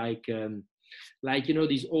working like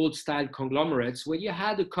these old style conglomerates where you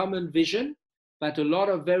had a common vision, but a lot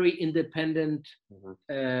of very independent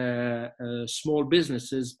small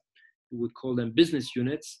businesses, we would call them business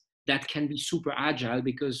units, that can be super agile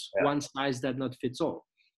because one size does not fits all,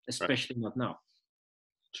 especially not now.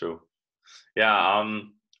 True. Yeah.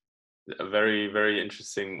 Very, very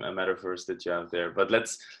interesting metaphors that you have there. But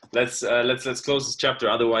let's close this chapter.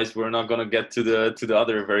 Otherwise, we're not going to get to the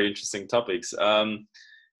other very interesting topics. From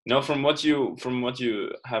what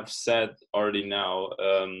you have said already now,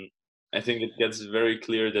 I think it gets very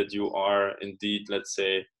clear that you are indeed, let's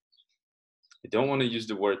say, I don't want to use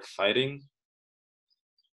the word fighting,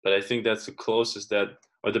 but I think that's the closest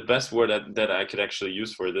or the best word that I could actually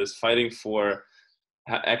use for this, fighting for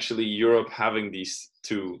actually Europe having these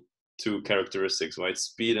two characteristics, right?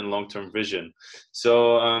 Speed and long-term vision.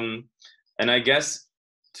 So, and I guess,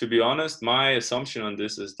 to be honest, my assumption on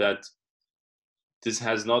this is that this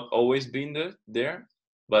has not always been there,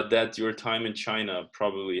 but that your time in China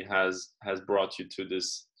probably has brought you to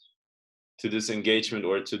this engagement,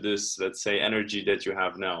 or to this, let's say, energy that you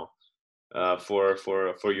have now for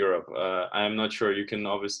Europe. I am not sure. You can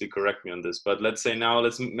obviously correct me on this, but let's say now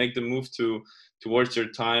let's make the move towards your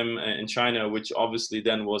time in China, which obviously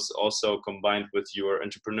then was also combined with your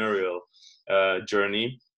entrepreneurial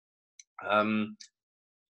journey.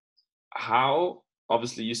 How,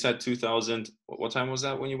 obviously you said 2000, what time was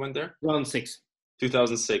that when you went there?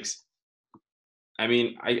 2006. I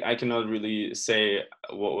mean, I cannot really say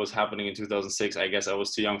what was happening in 2006. I guess I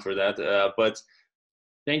was too young for that, but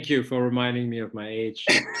thank you for reminding me of my age.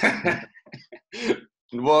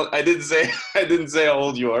 Well, I didn't say how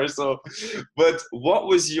old you are. So, but what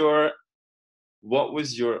was your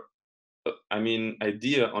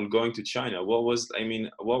idea on going to China? What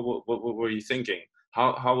were you thinking?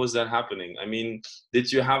 How was that happening? I mean,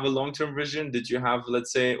 did you have a long-term vision? Did you have,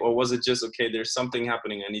 let's say, or was it just, okay, there's something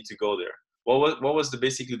happening, I need to go there? What was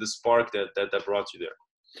basically the spark that brought you there?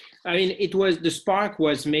 I mean, the spark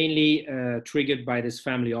was mainly triggered by this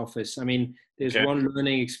family office. I mean, there's one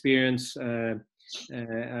learning experience.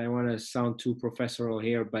 I want to sound too professorial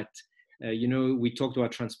here, but we talked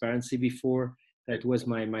about transparency before. That was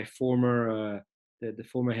my former, the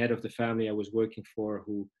former head of the family I was working for,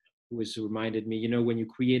 who was reminded me, when you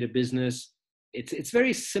create a business, it's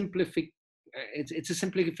very simplific. It's a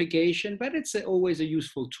simplification, but it's always a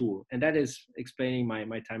useful tool, and that is explaining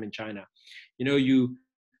my time in China.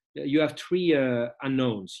 You have three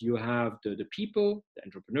unknowns. You have the people, the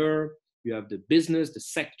entrepreneur, you have the business, the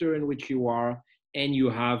sector in which you are, and you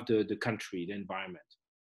have the country, the environment.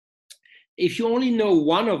 If you only know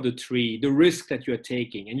one of the three, the risk that you're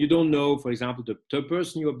taking, and you don't know, for example, the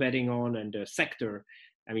person you're betting on and the sector,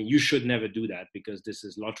 I mean, you should never do that, because this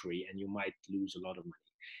is lottery and you might lose a lot of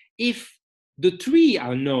money. If the three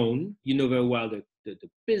are known, you know very well the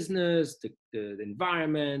business, the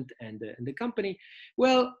environment, and the company,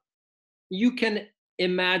 well, you can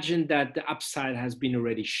imagine that the upside has been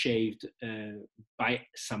already shaved by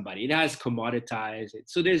somebody. It has commoditized it,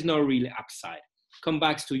 so there's no real upside. Come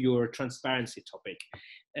back to your transparency topic.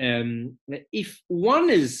 If one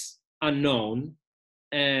is unknown,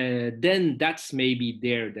 then that's maybe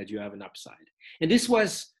there that you have an upside. And this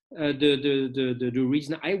was the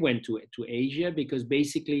reason I went to Asia, because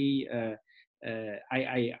basically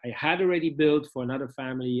I had already built for another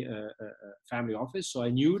family family office, so I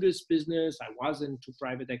knew this business. I was into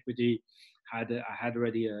private equity. I had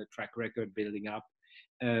already a track record building up.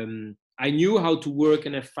 I knew how to work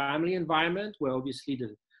in a family environment where obviously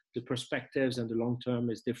the perspectives and the long term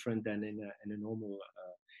is different than in a normal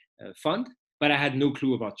fund. but I had no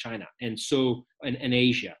clue about China and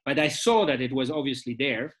Asia. But I saw that it was obviously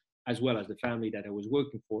there, as well as the family that I was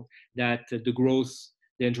working for, that the growth,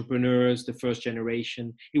 the entrepreneurs, the first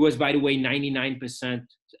generation, it was, by the way, 99%,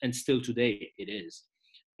 and still today it is,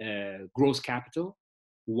 growth capital.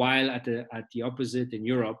 While at the opposite in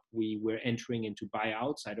Europe, we were entering into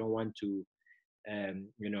buyouts. I don't want to,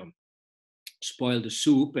 spoil the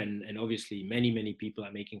soup, and obviously many people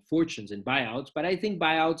are making fortunes in buyouts. But I think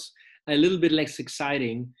buyouts are a little bit less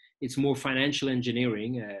exciting. It's more financial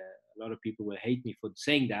engineering. A lot of people will hate me for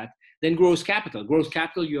saying that. Then growth capital. Growth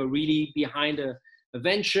capital, you're really behind a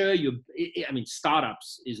venture.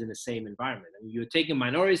 Startups is in the same environment. I mean, you're taking a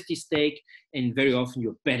minority stake, and very often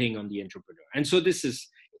you're betting on the entrepreneur. And so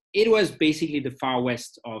it was basically the far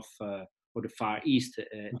west of, or the far east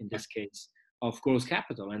in this case, of growth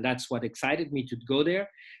capital. And that's what excited me to go there.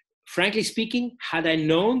 Frankly speaking, had I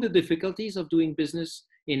known the difficulties of doing business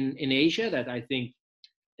in Asia, that I think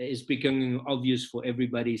is becoming obvious for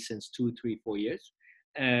everybody since 2, 3, 4 years,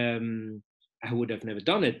 I would have never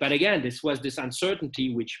done it. But again, this was this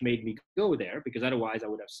uncertainty which made me go there, because otherwise I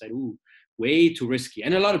would have said, "Ooh, way too risky."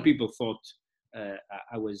 And a lot of people thought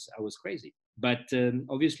I was crazy. But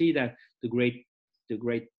obviously, that the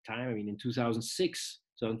great time. I mean, in 2006,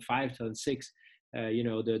 2005, 2006,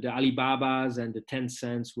 the Alibabas and the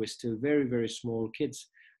Tencents were still very, very small kids.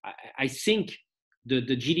 I think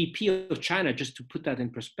the GDP of China, just to put that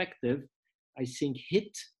in perspective, I think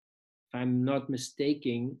hit, if I'm not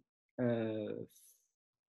mistaken,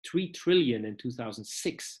 3 trillion in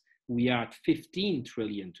 2006. We are at 15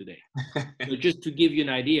 trillion today. So just to give you an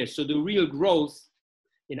idea. So the real growth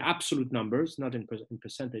in absolute numbers, not in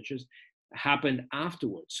percentages, happened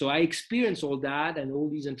afterwards. So I experienced all that, and all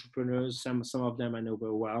these entrepreneurs, some of them I know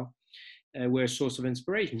very well, were a source of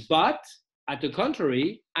inspiration. But at the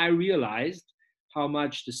contrary, I realized how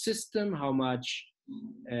much the system, how much,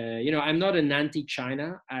 I'm not an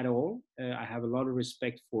anti-China at all. I have a lot of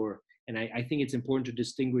respect for, and I think it's important to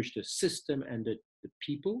distinguish the system and the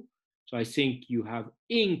people. So I think you have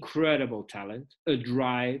incredible talent, a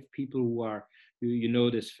drive, people who are,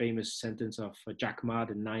 this famous sentence of Jack Ma,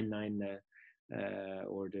 the 9-9,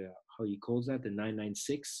 or how he calls that, the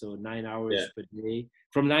 996, so 9 hours per day,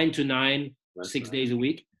 from 9 to 9, 6 days a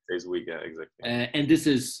week. 6 days a week, yeah, exactly. And this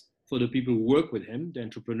is for the people who work with him, the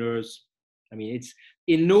entrepreneurs. I mean, it's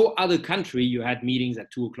in no other country you had meetings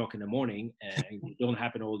at 2:00 in the morning. It don't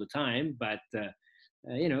happen all the time, but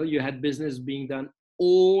you had business being done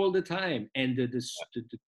all the time, and the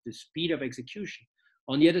speed of execution.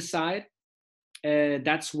 On the other side,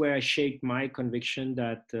 that's where I shaped my conviction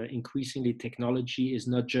that increasingly technology is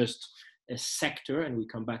not just a sector, and we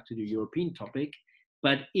come back to the European topic,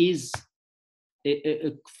 but is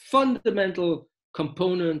a fundamental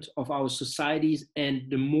component of our societies. And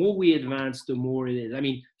the more we advance, the more it is. I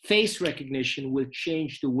mean, face recognition will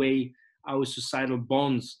change the way our societal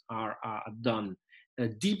bonds are done.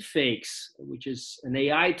 Deep fakes, which is an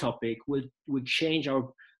AI topic, will change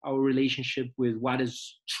our relationship with what is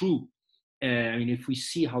true. I mean, if we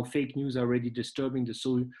see how fake news are already disturbing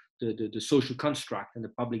the social construct and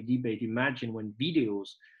the public debate, imagine when videos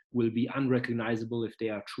will be unrecognizable if they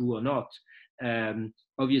are true or not.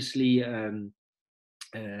 Obviously,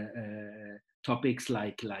 topics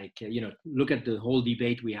like look at the whole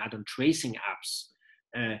debate we had on tracing apps.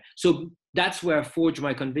 So that's where I forged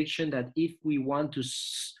my conviction that if we want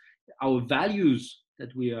our values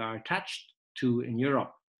that we are attached to in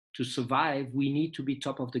Europe to survive, we need to be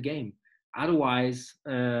top of the game. Otherwise,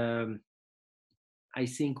 I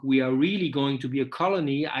think we are really going to be a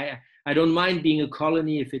colony. I don't mind being a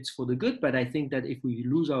colony if it's for the good, but I think that if we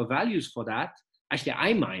lose our values for that, actually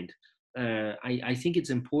I mind. I think it's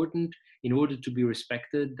important in order to be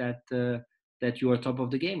respected that you are top of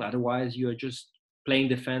the game. Otherwise, you are just playing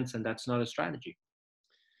defense, and that's not a strategy.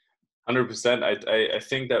 100%. I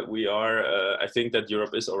think that we are. I think that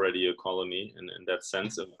Europe is already a colony in that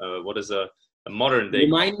sense. Of what is a modern day.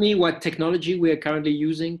 Remind me what technology we are currently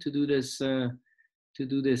using to do this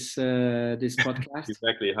this podcast.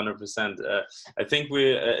 Exactly, 100%. I think we,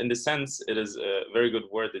 in the sense, it is a very good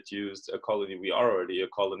word that you used, a colony. We are already a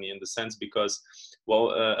colony in the sense because,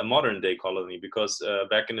 well, a modern day colony, because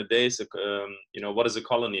back in the days, what is a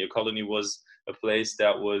colony? A colony was a place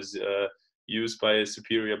that was used by a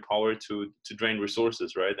superior power to drain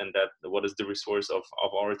resources, right? And that what is the resource of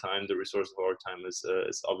our time? The resource of our time is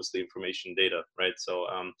obviously information, data, right? So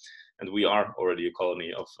and we are already a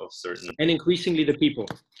colony of certain, and increasingly the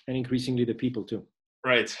people too,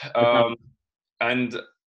 right? And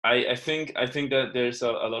I think that there's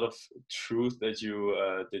a lot of truth that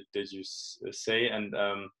you say. And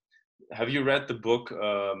have you read the book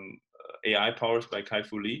AI Powers by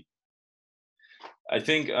Kai-Fu Lee. I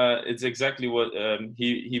think it's exactly what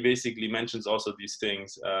he basically mentions also these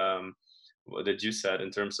things that you said in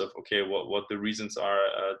terms of, okay, what the reasons are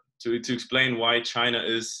to explain why China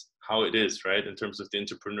is how it is, right? In terms of the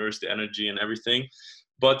entrepreneurs, the energy and everything.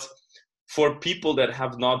 But for people that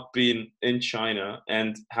have not been in China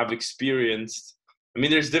and have experienced, I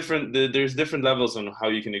mean, there's different levels on how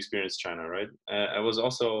you can experience China, right? I was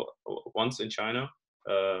also once in China.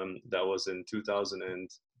 That was in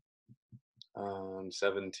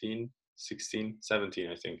 2017, 16,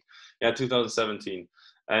 17, I think. Yeah, 2017.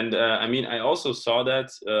 And I mean, I also saw that,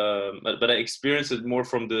 but I experienced it more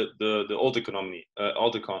from the old economy,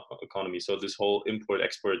 So this whole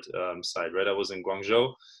import-export side, right? I was in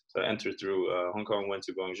Guangzhou, so I entered through Hong Kong, went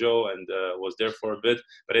to Guangzhou, and was there for a bit.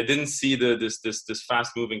 But I didn't see this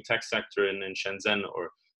fast-moving tech sector in Shenzhen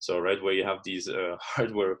or so, right, where you have these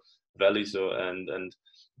hardware valleys.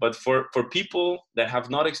 But for people that have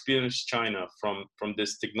not experienced China from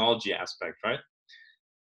this technology aspect, right?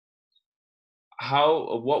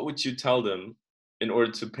 What would you tell them in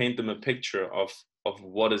order to paint them a picture of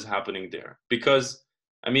what is happening there? Because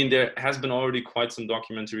I mean, there has been already quite some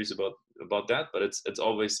documentaries about that, but it's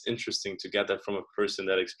always interesting to get that from a person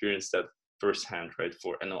that experienced that firsthand, right?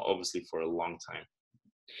 And obviously for a long time.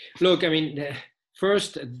 Look, I mean,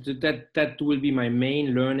 first, that will be my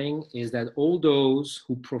main learning, is that all those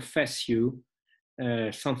who profess you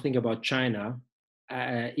something about China,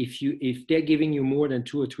 if they're giving you more than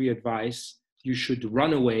 2 or 3 advice, you should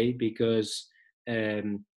run away, because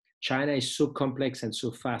China is so complex and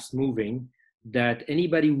so fast moving that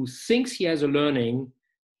anybody who thinks he has a learning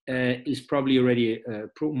is probably already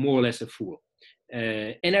more or less a fool.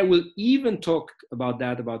 And I will even talk about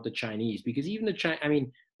the Chinese, because even I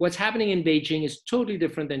mean, what's happening in Beijing is totally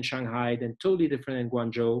different than Shanghai, than totally different than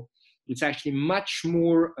Guangzhou. It's actually much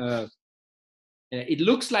more, it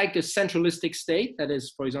looks like a centralistic state. That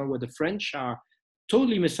is, for example, what the French are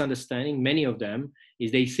totally misunderstanding, many of them,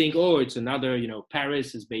 is they think, oh, it's another,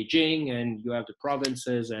 Paris is Beijing and you have the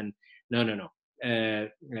provinces, and no.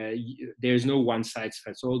 There's no one size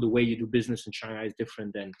fits all. The way you do business in Shanghai is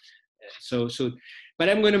different than, but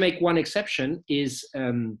I'm going to make one exception, is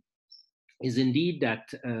indeed that,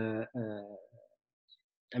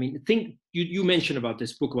 I mean, think you mentioned about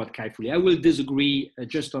this book about Kai-Fu Lee. I will disagree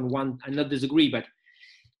just on one, and not disagree, but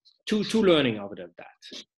two learning out of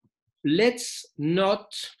that. Let's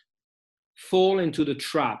not fall into the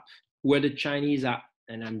trap where the Chinese are,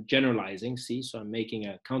 and I'm generalizing, so I'm making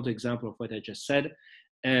a counterexample of what I just said.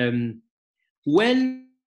 When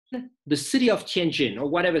the city of Tianjin, or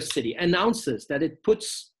whatever city, announces that it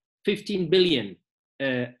puts 15 billion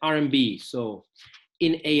RMB, so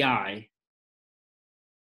in AI,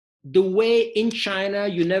 the way in China,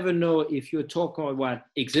 you never know if you're talking about what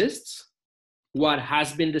exists, what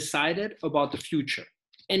has been decided about the future.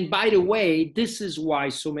 And by the way, this is why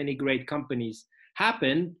so many great companies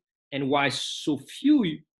happened, and why so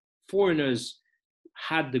few foreigners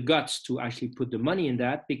had the guts to actually put the money in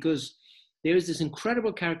that, because there is this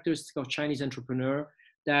incredible characteristic of Chinese entrepreneur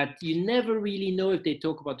that you never really know if they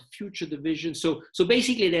talk about the future, the vision. So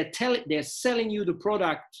basically they're selling you the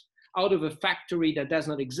product out of a factory that does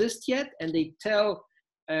not exist yet, and they tell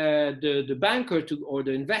the banker or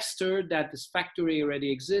the investor that this factory already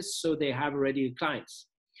exists, so they have already clients.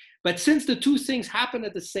 But since the two things happen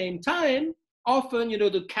at the same time, often,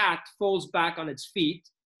 the cat falls back on its feet,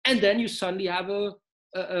 and then you suddenly have a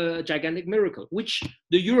gigantic miracle, which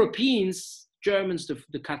the Europeans, Germans,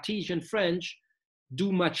 the Cartesian French,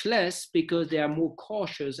 do much less, because they are more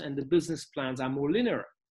cautious and the business plans are more linear.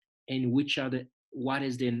 And what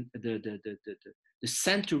is the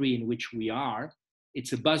century in which we are?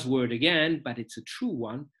 It's a buzzword again, but it's a true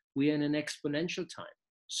one. We are in an exponential time.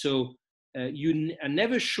 So you are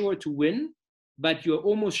never sure to win, but you're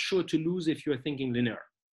almost sure to lose if you're thinking linear.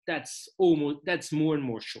 That's more and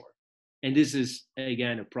more sure. And this is,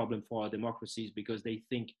 again, a problem for our democracies, because they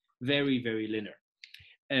think very, very linear.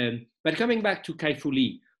 But coming back to Kai-Fu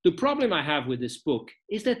Lee, the problem I have with this book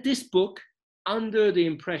is that this book, under the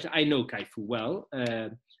impression, I know Kai-Fu well,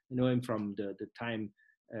 I know him from the time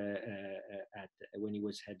when he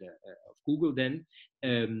was head of Google then.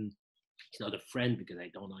 He's not a friend, because I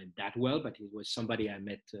don't know him that well, but he was somebody I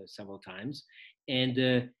met several times.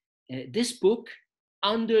 And this book,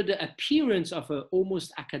 under the appearance of an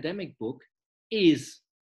almost academic book, is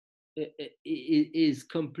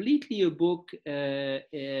completely a book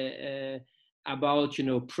about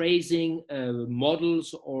praising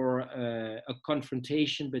models, or a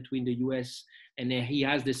confrontation between the US. And he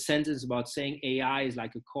has this sentence about saying AI is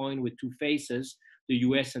like a coin with two faces, the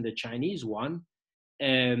US and the Chinese one.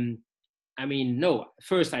 I mean, no.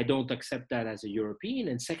 First, I don't accept that as a European,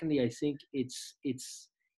 and secondly, I think it's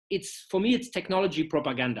for me it's technology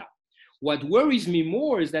propaganda. What worries me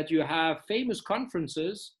more is that you have famous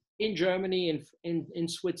conferences in Germany and in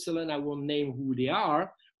Switzerland. I won't name who they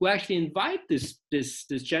are, who actually invite this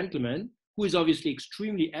gentleman who is obviously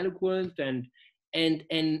extremely eloquent and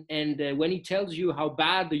when he tells you how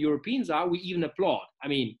bad the Europeans are, we even applaud. I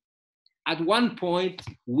mean, at one point,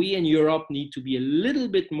 we in Europe need to be a little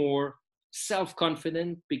bit more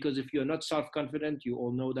self-confident, because if you're not self-confident, you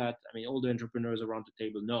all know that. I mean, all the entrepreneurs around the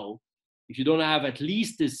table know, if you don't have at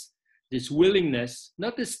least this willingness,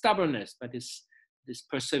 not this stubbornness, but this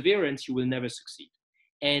perseverance, you will never succeed.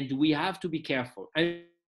 And we have to be careful. I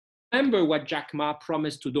remember what Jack Ma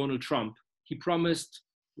promised to Donald Trump. He promised,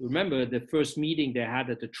 remember the first meeting they had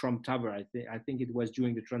at the Trump Tower, I think it was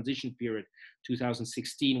during the transition period,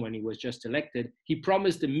 2016, when he was just elected. He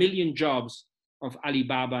promised 1 million jobs of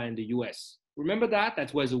Alibaba in the US. Remember that?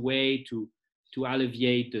 That was a way to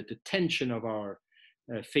alleviate the tension of our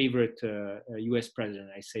favorite US president.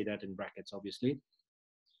 I say that in brackets, obviously.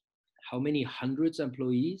 How many hundreds of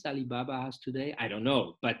employees Alibaba has today? I don't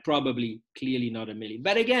know, but probably clearly not 1 million.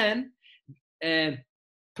 But again,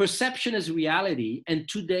 perception is reality. And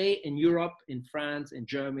today in Europe, in France, in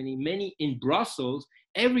Germany, many in Brussels,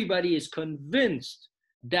 everybody is convinced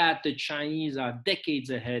that the Chinese are decades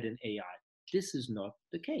ahead in AI. This is not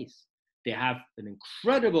the case. They have an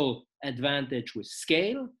incredible advantage with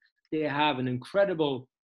scale. They have an incredible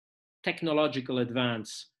technological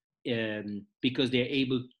advance because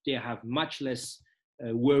they have much less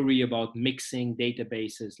worry about mixing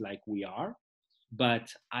databases like we are.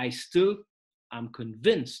 But I still am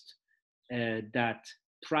convinced that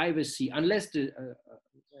privacy, unless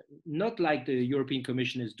not like the European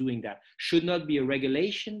Commission is doing that, should not be a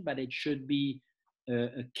regulation, but it should be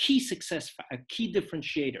a key a key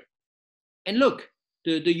differentiator. And look,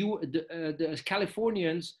 the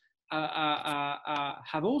Californians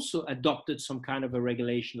have also adopted some kind of a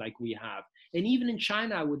regulation like we have. And even in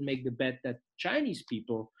China, I would make the bet that Chinese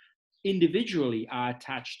people individually are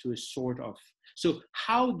attached to a sort of. So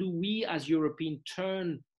how do we as Europeans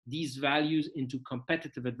turn these values into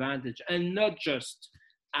competitive advantage and not just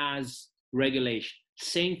as regulation?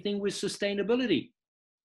 Same thing with sustainability.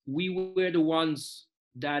 We were the ones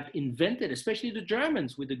that invented, especially the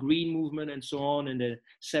Germans with the green movement and so on in the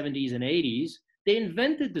 70s and 80s. They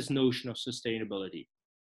invented this notion of sustainability.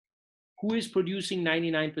 Who is producing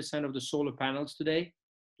 99% of the solar panels today?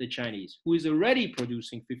 The Chinese. Who is already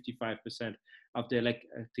producing 55% of the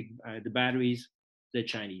batteries? The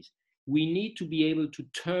Chinese. We need to be able to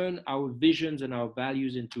turn our visions and our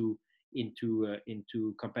values into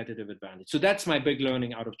competitive advantage. So that's my big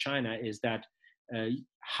learning out of China, is that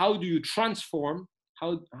how do you transform?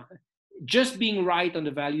 Just being right on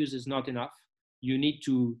the values is not enough. You need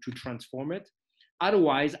to transform it.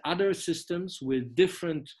 Otherwise, other systems with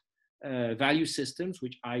different value systems,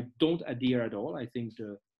 which I don't adhere at all. I think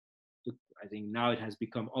now it has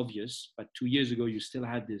become obvious, but 2 years ago you still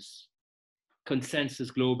had this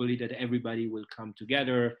consensus globally that everybody will come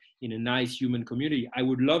together in a nice human community. I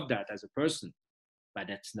would love that as a person, but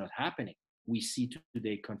that's not happening. We see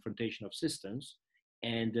today confrontation of systems,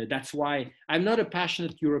 and that's why I'm not a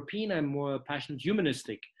passionate European. I'm more a passionate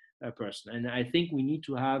humanistic person, and I think we need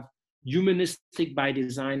to have humanistic by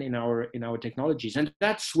design in our technologies, and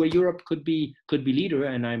that's where Europe could be leader.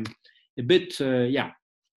 And I'm a bit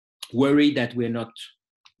worried that we're not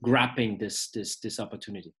grabbing this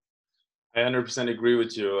opportunity. I 100% agree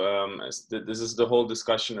with you. This is the whole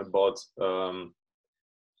discussion about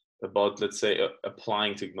let's say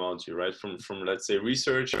applying technology, right? From let's say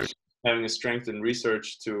research, having a strength in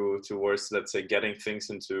research towards let's say getting things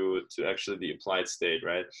into actually the applied state,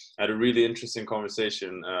 right? I had a really interesting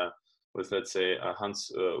conversation with let's say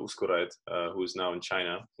Hans Uskoreit, who's now in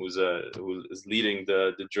China, who is leading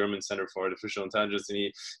the German Center for Artificial Intelligence, and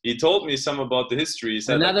he told me some about the history. He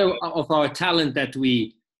said, another of our talent that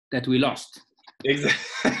we lost.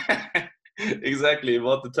 Exactly,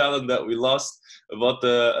 about the talent that we lost, about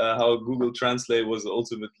the how Google Translate was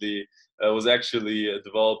ultimately was actually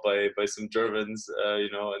developed by some Germans,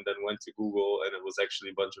 and then went to Google, and it was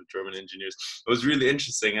actually a bunch of German engineers. It was really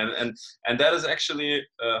interesting, and that is actually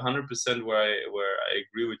 100% where I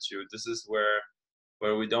agree with you. This is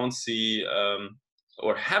where we don't see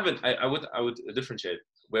or haven't. I would differentiate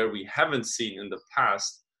where we haven't seen in the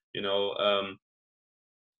past,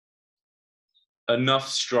 enough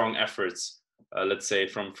strong efforts, let's say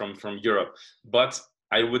from Europe. But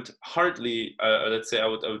I would hardly, let's say, I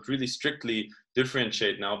would really strictly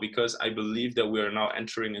differentiate now, because I believe that we are now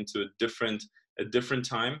entering into a different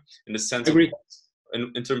time, in the sense of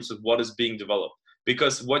in terms of what is being developed.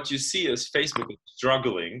 Because what you see is Facebook is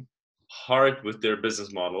struggling hard with their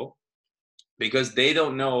business model, because they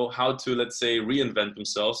don't know how to, let's say, reinvent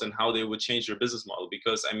themselves and how they would change their business model.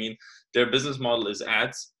 Because I mean, their business model is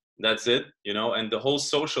ads, that's it, you know. And the whole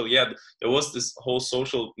social, yeah, there was this whole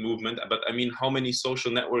social movement, but I mean, how many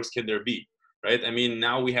social networks can there be, right? I mean,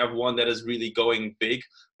 now we have one that is really going big,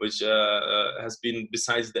 which has been,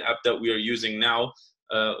 besides the app that we are using now,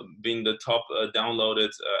 being the top downloaded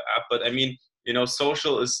app. But I mean, you know,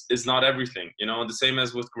 social is not everything, you know. The same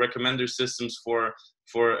as with recommender systems for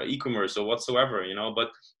e-commerce or whatsoever, you know. But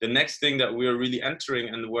the next thing that we are really entering,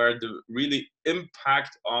 and where the really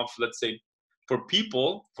impact of, let's say, for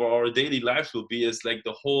people, for our daily lives will be, is like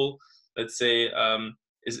the whole, let's say,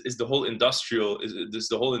 is the whole industrial, is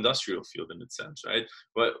the whole industrial field in its sense, right?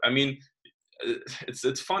 But I mean,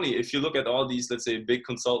 it's funny if you look at all these, let's say, big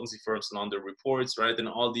consultancy firms and on their reports, right, and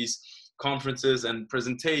all these conferences and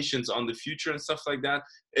presentations on the future and stuff like that.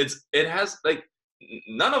 It has like,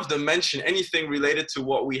 none of them mention anything related to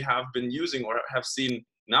what we have been using or have seen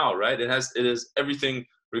now, right? It is everything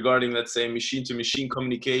regarding, let's say, machine to machine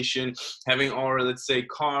communication, having our, let's say,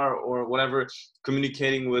 car or whatever,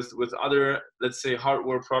 communicating with other, let's say,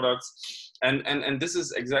 hardware products. And this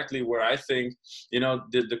is exactly where I think, you know,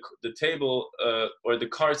 the table or the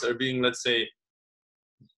cards are being, let's say,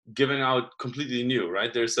 given out completely new,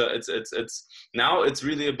 right? There's it's now it's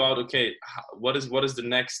really about, okay, what is going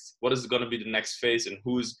to be the next phase, and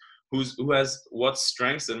who has what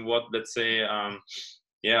strengths and what, let's say, how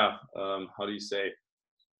do you say,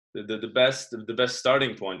 the best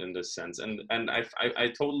starting point in this sense. And I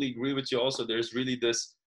totally agree with you also. There's really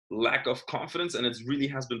this lack of confidence, and it really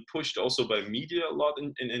has been pushed also by media a lot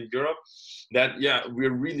in Europe, that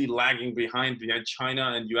we're really lagging behind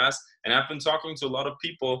China and US. And I've been talking to a lot of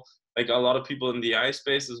people, like a lot of people in the AI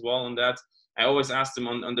space as well, and that I always ask them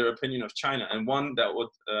on their opinion of China. And one that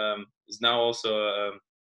is now also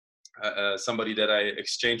somebody that I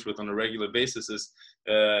exchange with on a regular basis is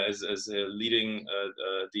leading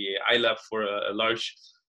the AI lab for a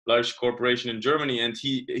large corporation in Germany. And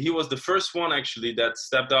he was the first one actually that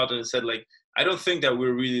stepped out and said, like, I don't think that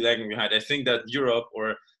we're really lagging behind. I think that Europe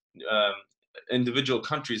or individual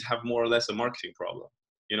countries have more or less a marketing problem.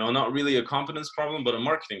 You know, not really a competence problem, but a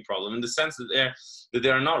marketing problem, in the sense that they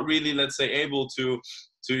are not really, let's say, able to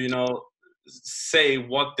you know, say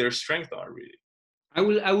what their strengths are really.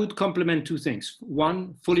 I would complement two things.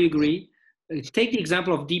 One, fully agree. Take the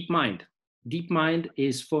example of DeepMind. DeepMind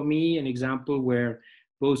is, for me, an example where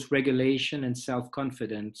both regulation and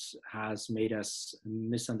self-confidence has made us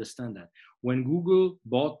misunderstand that. When Google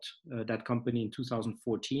bought that company in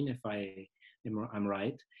 2014, if I'm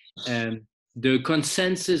right, the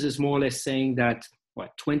consensus is more or less saying that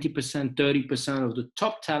 20%, 30% of the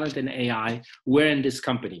top talent in AI were in this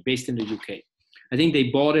company based in the UK. I think they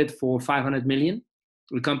bought it for 500 million.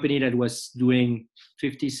 A company that was doing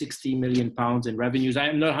 50, 60 million pounds in revenues. I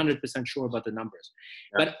am not 100% sure about the numbers,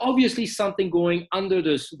 but obviously something going under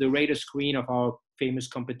the radar screen of our famous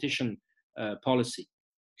competition policy.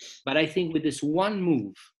 But I think with this one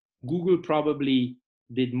move, Google probably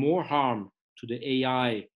did more harm to the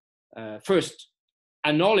AI. First,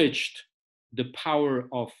 acknowledged the power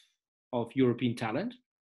of European talent,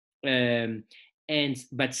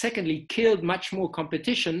 but secondly, killed much more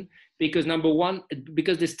competition, because number one,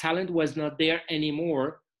 because this talent was not there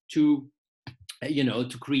anymore to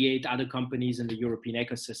create other companies in the European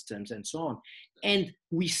ecosystems and so on. And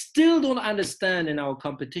we still don't understand in our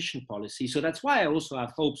competition policy. So that's why I also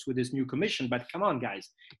have hopes with this new commission. But come on, guys,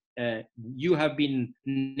 you have been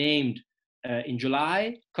named in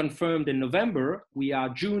July, confirmed in November. We are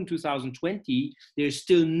June 2020. There's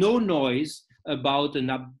still no noise about an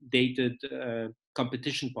updated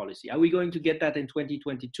competition policy. Are we going to get that in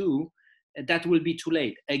 2022? That will be too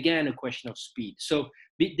late. Again, a question of speed. So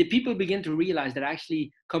the people begin to realize that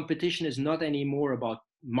actually competition is not anymore about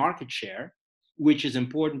market share, which is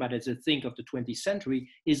important, but as a thing of the 20th century,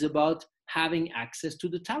 is about having access to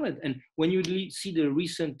the talent. And when you see the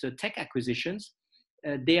recent tech acquisitions,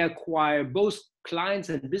 they acquire both clients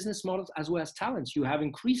and business models as well as talents. You have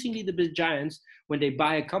increasingly the big giants, when they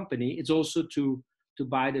buy a company, it's also to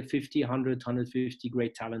buy the 50, 100, 150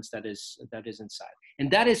 great talents that is inside. And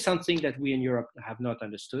that is something that we in Europe have not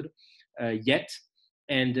understood yet.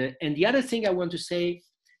 And the other thing I want to say,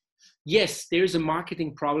 yes, there is a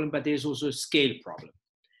marketing problem, but there's also a scale problem.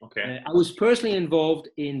 Okay. I was personally involved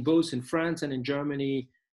in both in France and in Germany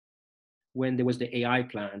when there was the AI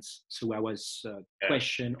plans. So I was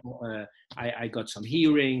questioned, I got some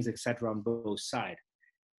hearings, etc. on both sides.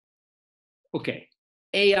 Okay,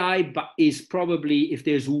 AI is probably, if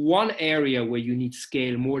there's one area where you need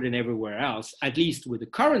scale more than everywhere else, at least with the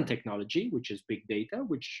current technology, which is big data,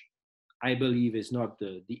 which I believe is not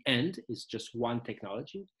the end, it's just one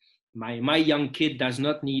technology. My young kid does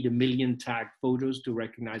not need 1 million tagged photos to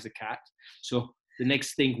recognize a cat. So the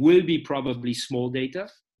next thing will be probably small data,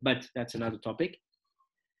 but that's another topic.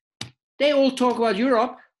 They all talk about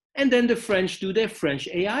Europe, and then the French do their French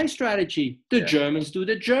AI strategy. The Germans do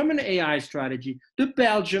the German AI strategy. The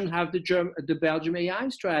Belgians have the Belgium AI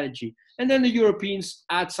strategy. And then the Europeans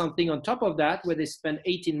add something on top of that, where they spend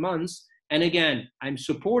 18 months. And again, I'm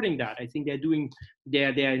supporting that. I think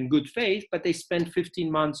they're in good faith, but they spend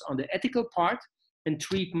 15 months on the ethical part and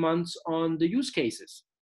 3 months on the use cases.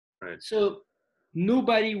 Right. So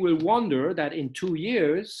nobody will wonder that in 2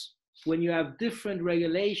 years, when you have different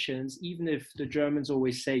regulations, even if the Germans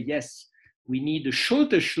always say, yes, we need the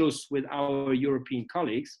Schulterschluss with our European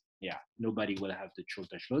colleagues, nobody will have the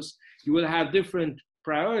Schulterschluss. You will have different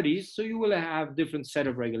priorities, so you will have different set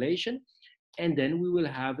of regulation, and then we will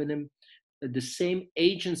have the same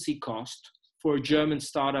agency cost for a German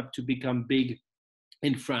startup to become big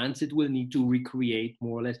in France. It will need to recreate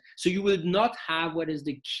more or less. So you will not have what is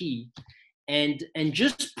the key. And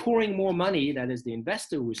just pouring more money, that is the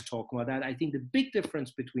investor who is talking about that. I think the big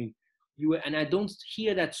difference between you, and I don't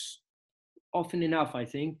hear that often enough, I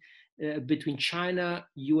think, between China,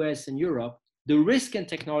 US, and Europe, the risk and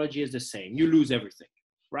technology is the same. You lose everything,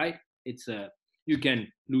 right? You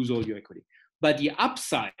can lose all your equity. But the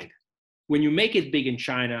upside, when you make it big in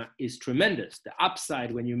China, is tremendous. The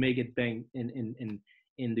upside when you make it big in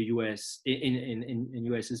the US, in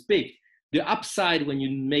US is big. The upside when you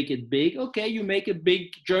make it big, okay, you make a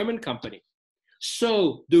big German company.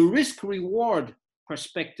 So the risk reward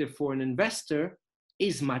perspective for an investor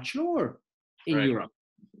is much lower in Europe.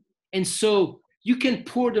 And so you can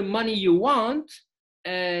pour the money you want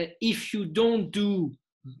if you don't do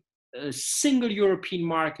a single European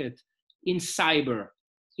market in cyber,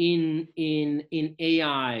 in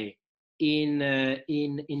AI, in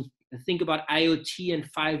think about IoT and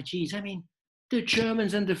 5Gs. I mean, the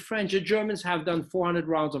Germans and the French. The Germans have done 400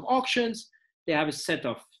 rounds of auctions. They have a set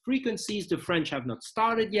of frequencies. The French have not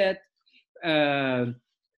started yet. There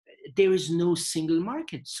is no single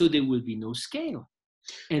market, so there will be no scale.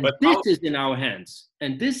 And this is in our hands.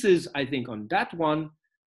 And this is, I think, on that one,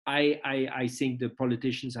 I think the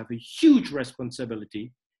politicians have a huge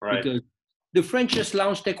responsibility, because the French just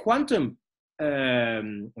launched their quantum.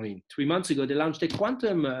 3 months ago, they launched their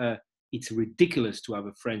quantum. It's ridiculous to have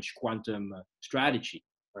a French quantum strategy.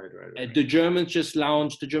 The German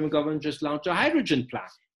government just launched a hydrogen plan.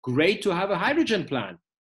 Great to have a hydrogen plan.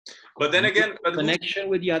 But then again, connection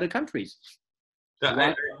with the other countries.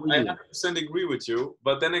 I 100% agree with you.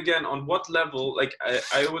 But then again, on what level? Like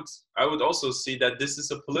I would also see that this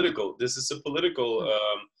is a political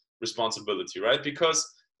responsibility, right? Because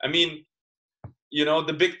I mean, you know,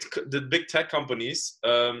 the big tech companies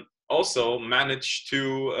also manage to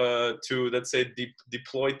let's say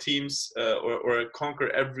deploy teams or conquer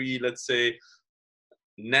every, let's say,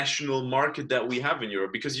 national market that we have in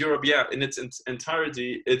Europe, because Europe, in its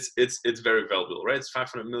entirety, it's very valuable, right? It's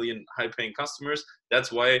 500 million high-paying customers.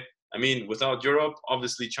 That's why, I mean, without Europe,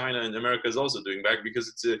 obviously China and America is also doing bad, because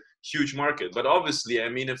it's a huge market. But obviously, I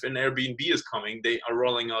mean, if an Airbnb is coming, they are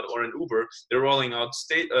rolling out, or an Uber, they're rolling out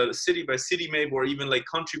city by city, maybe, or even like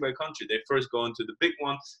country by country. They first go into the big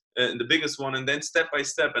one, the biggest one, and then step by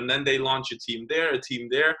step, and then they launch a team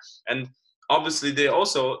there, and obviously, they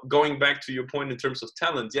also, going back to your point in terms of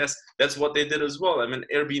talent, yes, that's what they did as well. I mean,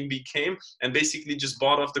 Airbnb came and basically just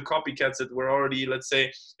bought off the copycats that were already, let's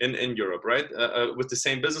say, in Europe, right? With the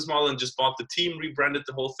same business model, and just bought the team, rebranded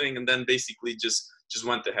the whole thing, and then basically just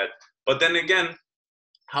went ahead. But then again,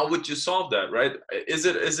 how would you solve that, right? Is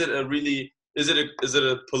it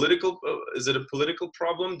a political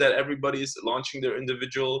problem that everybody is launching their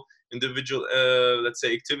individual let's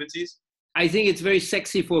say, activities? I think it's very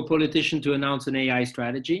sexy for a politician to announce an AI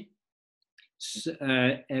strategy.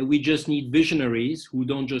 We just need visionaries who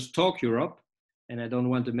don't just talk Europe, and I don't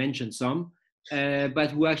want to mention some,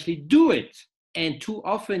 but who actually do it. And too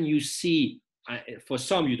often you see, for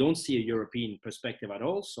some, you don't see a European perspective at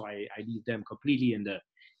all. So I leave them completely in the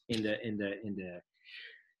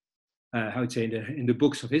in the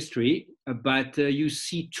books of history, but you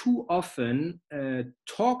see too often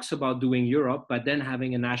talks about doing Europe, but then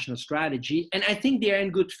having a national strategy. And I think they're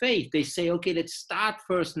in good faith. They say, okay, let's start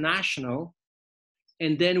first national,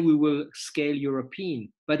 and then we will scale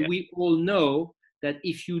European. But we all know that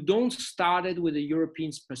if you don't start it with a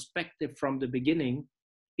European perspective from the beginning,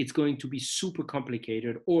 it's going to be super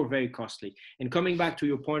complicated or very costly. And coming back to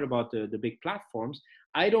your point about the big platforms,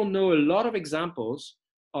 I don't know a lot of examples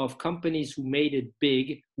of companies who made it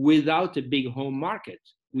big without a big home market.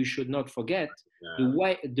 We should not forget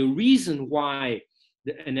the reason why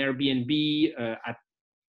an Airbnb,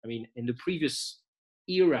 in the previous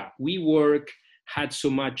era, WeWork had so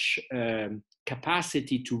much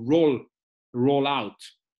capacity to roll out.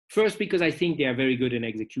 First, because I think they are very good in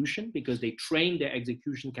execution, because they train their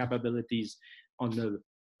execution capabilities on a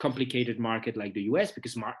complicated market like the US,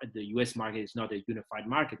 because the US market is not a unified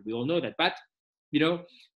market. We all know that. But,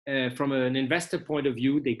 from an investor point of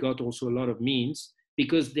view, they got also a lot of means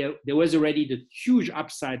because there was already the huge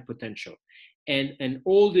upside potential. And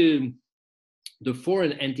all the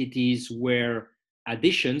foreign entities were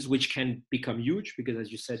additions, which can become huge because,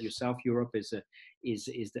 as you said yourself, Europe is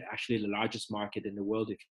actually the largest market in the world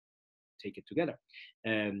if you take it together.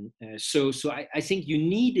 So I think you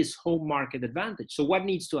need this home market advantage. So what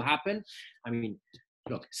needs to happen? I mean,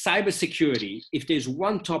 look, cybersecurity, if there's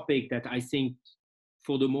one topic that I think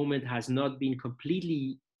for the moment has not been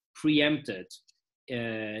completely preempted,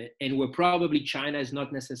 and where probably China is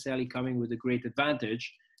not necessarily coming with a great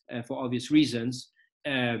advantage for obvious reasons,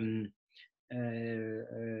 and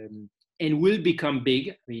will become big.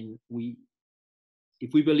 I mean,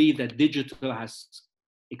 if we believe that digital has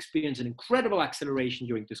experienced an incredible acceleration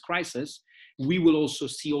during this crisis, we will also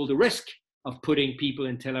see all the risk of putting people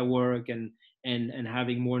in telework and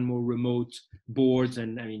having more and more remote boards.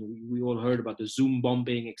 And I mean, we all heard about the Zoom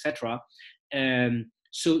bombing, etc.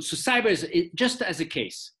 So cyber is, just as a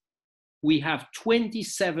case, we have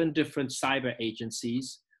 27 different cyber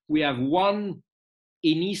agencies. We have one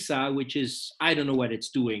ENISA, which is, I don't know what it's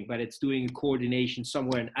doing, but it's doing a coordination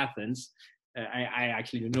somewhere in Athens. I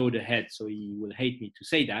actually know the head, so he will hate me to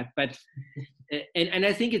say that. But and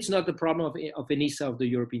I think it's not the problem of ENISA, of the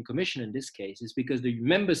European Commission in this case. It's because the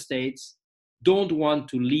member states don't want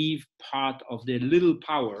to leave part of their little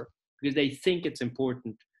power because they think it's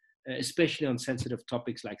important, especially on sensitive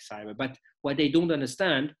topics like cyber. But what they don't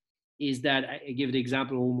understand is that, I give the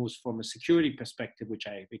example almost from a security perspective, which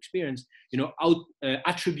I've experienced,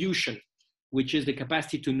 attribution, which is the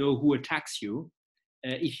capacity to know who attacks you.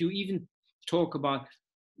 If you even talk about,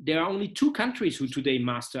 there are only two countries who today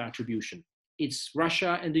master attribution. It's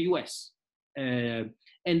Russia and the US. And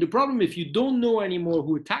the problem, if you don't know anymore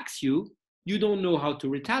who attacks you, you don't know how to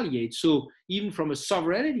retaliate. So even from a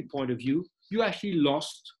sovereignty point of view, you actually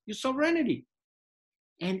lost your sovereignty.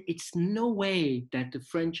 And it's no way that the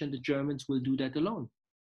French and the Germans will do that alone.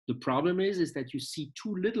 The problem is that you see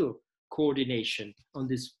too little coordination on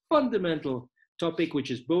this fundamental topic, which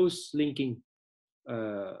is both linking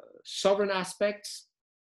sovereign aspects,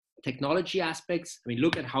 technology aspects. I mean,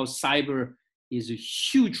 look at how cyber is a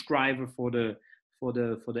huge driver for the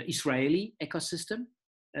Israeli ecosystem,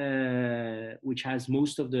 which has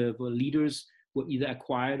most of the leaders who are either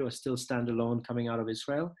acquired or still stand alone coming out of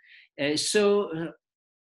Israel.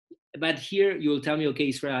 But here you'll tell me, okay,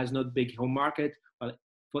 Israel has not big home market. But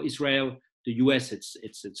for Israel, the US, it's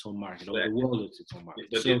its home market, or the world, it's its home market.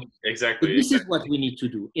 So exactly. This is what we need to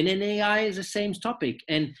do. In an AI is the same topic.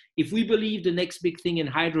 And if we believe the next big thing in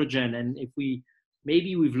hydrogen, and if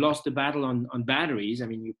maybe we've lost the battle on batteries. I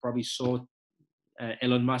mean, you probably saw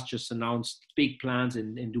Elon Musk just announced big plans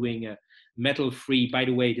in doing a metal-free. By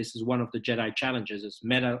the way, this is one of the Jedi challenges: is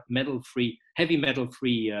metal-free, heavy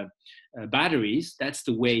metal-free batteries. That's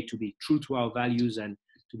the way to be true to our values and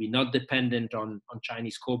to be not dependent on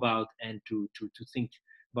Chinese cobalt, and to think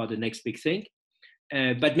about the next big thing.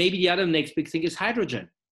 But maybe the other next big thing is hydrogen.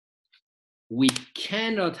 We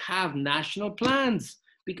cannot have national plans,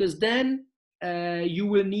 because then you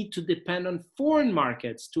will need to depend on foreign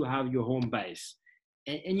markets to have your home base.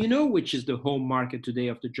 And you know which is the home market today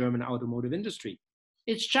of the German automotive industry?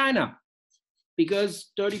 It's China,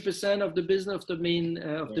 because 30% of the business of the main,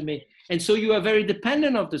 and so you are very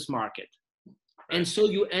dependent of this market. And so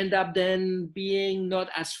you end up then being not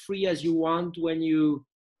as free as you want when you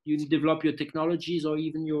develop your technologies or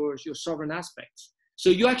even your sovereign aspects. So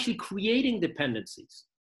you're actually creating dependencies.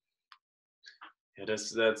 Yeah,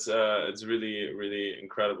 that's it's really, really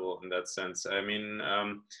incredible in that sense. I mean,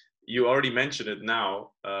 you already mentioned it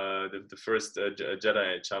now, the first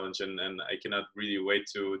Jedi challenge, and I cannot really wait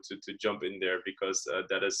to jump in there, because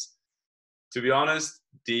that is, to be honest,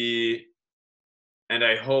 and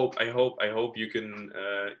I hope you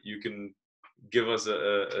can give us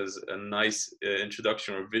a nice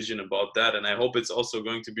introduction or vision about that, and I hope it's also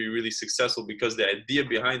going to be really successful, because the idea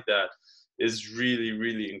behind that is really,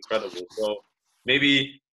 really incredible. So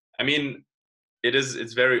maybe, I mean,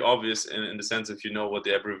 it's very obvious in the sense if you know what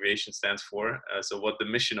the abbreviation stands for, so what the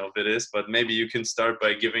mission of it is, but maybe you can start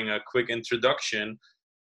by giving a quick introduction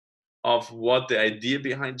of what the idea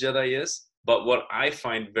behind Jedi is. But what I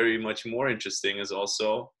find very much more interesting is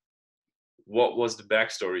also what was the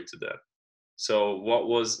backstory to that. So what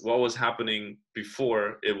was happening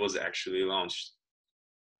before it was actually launched?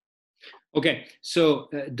 Okay, so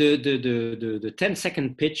the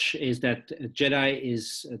 10-second pitch is that Jedi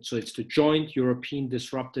is, so it's the Joint European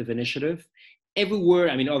Disruptive Initiative. Everywhere,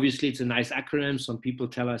 I mean, obviously it's a nice acronym. Some people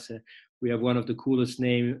tell us we have one of the coolest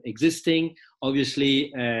names existing.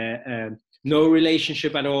 Obviously, no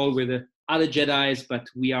relationship at all with the other Jedis, but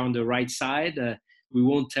we are on the right side. We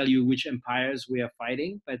won't tell you which empires we are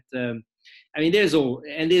fighting, but I mean, there's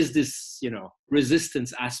this, you know,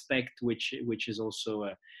 resistance aspect, which is also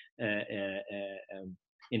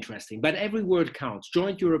interesting. But every word counts.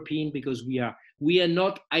 Joint European, because we are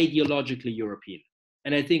not ideologically European,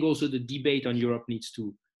 and I think also the debate on Europe needs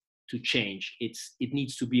to change. It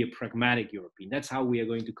needs to be a pragmatic European. That's how we are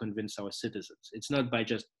going to convince our citizens. It's not by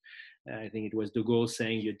just I think it was De Gaulle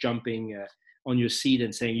saying you're jumping on your seat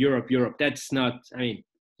and saying Europe, Europe. That's not. I mean,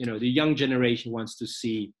 you know, the young generation wants to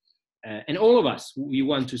see. And all of us, we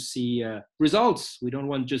want to see results. We don't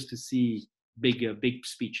want just to see big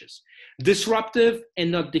speeches. Disruptive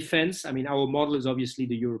and not defense. I mean, our model is obviously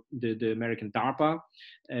the American DARPA,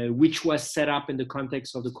 which was set up in the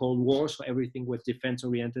context of the Cold War, so everything was defense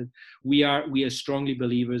oriented. We are strongly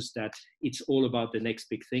believers that it's all about the next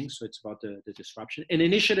big thing. So it's about the disruption. An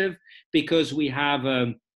initiative, because we have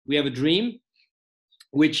a dream,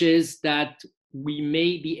 which is that we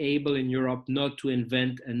may be able in Europe not to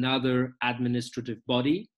invent another administrative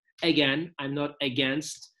body. Again, I'm not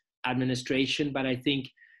against administration, but I think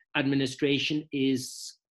administration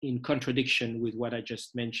is in contradiction with what I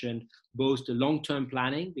just mentioned, both the long-term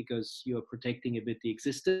planning, because you're protecting a bit the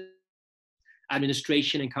existing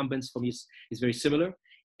administration incumbents for me is very similar.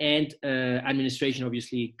 And administration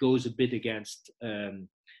obviously goes a bit against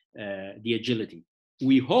the agility.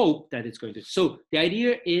 We hope that it's going to. So the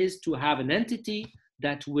idea is to have an entity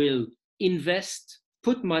that will invest,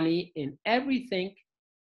 put money in everything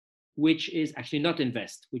which is actually not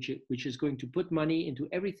invest, which is going to put money into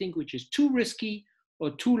everything which is too risky or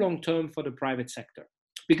too long-term for the private sector.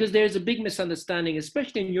 Because there's a big misunderstanding,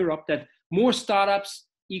 especially in Europe, that more startups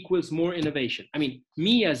equals more innovation. I mean,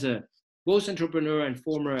 me as a both entrepreneur and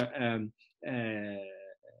former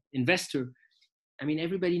investor, I mean,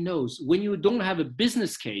 everybody knows when you don't have a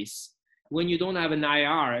business case, when you don't have an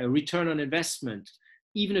IR, a return on investment,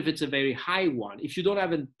 even if it's a very high one, if you don't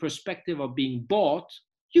have a perspective of being bought,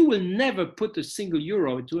 you will never put a single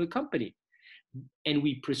euro into a company. And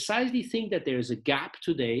we precisely think that there is a gap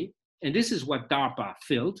today, and this is what DARPA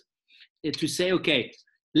filled, to say, okay,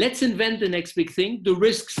 let's invent the next big thing. The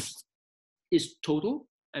risks is total.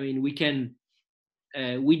 I mean, we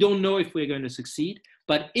don't know if we're going to succeed,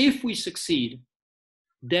 but if we succeed,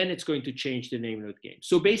 then it's going to change the name of the game.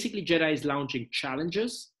 So basically, Jedi is launching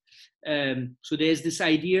challenges. So there's this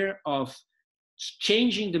idea of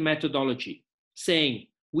changing the methodology, saying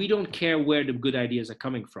we don't care where the good ideas are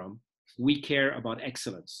coming from. We care about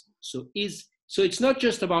excellence. So it's not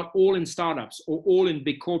just about all in startups or all in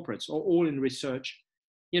big corporates or all in research.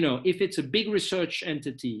 You know, if it's a big research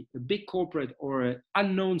entity, a big corporate, or an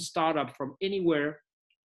unknown startup from anywhere,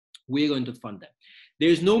 we're going to fund them.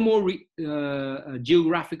 There's no more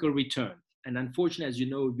geographical return. And unfortunately, as you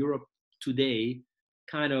know, Europe today,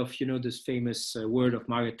 kind of, you know, this famous word of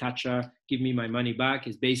Margaret Thatcher, give me my money back,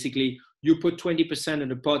 is basically you put 20% in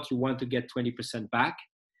the pot, you want to get 20% back.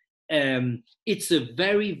 It's a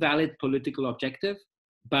very valid political objective,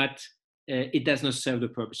 but it does not serve the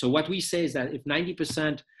purpose. So what we say is that if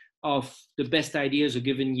 90% of the best ideas a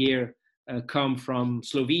given year come from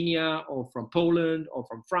Slovenia or from Poland or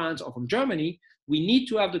from France or from Germany, we need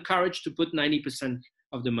to have the courage to put 90%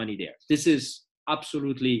 of the money there. This is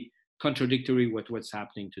absolutely contradictory with what's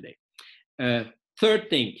happening today. Third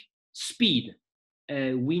thing, speed.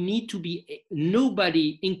 We need to be,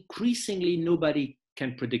 increasingly nobody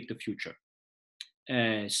can predict the future.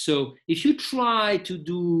 So if you try to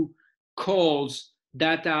do calls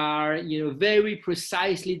that are, you know, very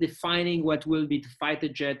precisely defining what will be the fighter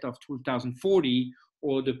jet of 2040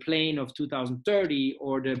 or the plane of 2030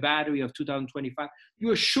 or the battery of 2025, you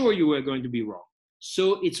are sure you are going to be wrong.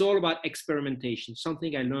 So it's all about experimentation.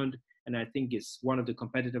 Something I learned, and I think is one of the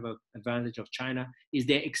competitive advantage of China, is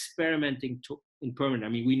they're experimenting in permanent. I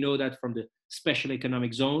mean, we know that from the special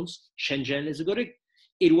economic zones. Shenzhen is a good,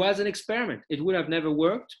 it was an experiment. It would have never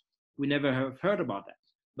worked. We never have heard about that.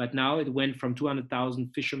 But now it went from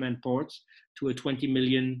 200,000 fishermen ports to a 20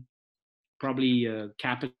 million, probably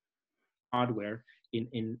capital hardware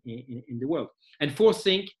in the world. And fourth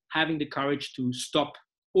thing, having the courage to stop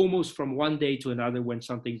almost from one day to another when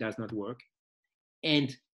something does not work.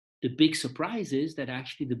 And the big surprise is that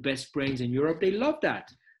actually the best brains in Europe, they love that.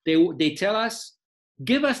 They tell us,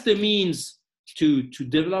 give us the means to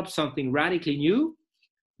develop something radically new,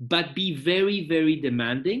 but be very, very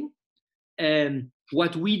demanding. And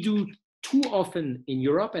what we do too often in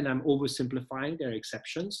Europe, and I'm oversimplifying, there are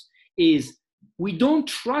exceptions, is we don't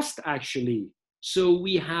trust actually. So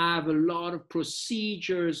we have a lot of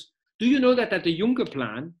procedures. Do you know that at the Juncker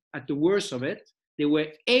plan, at the worst of it, there were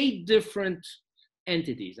 8 different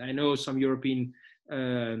entities? I know some European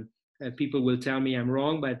people will tell me I'm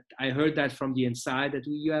wrong, but I heard that from the inside, that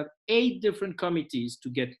you have 8 different committees to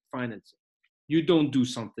get financing. You don't do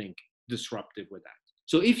something disruptive with that.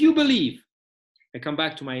 So if you believe, I come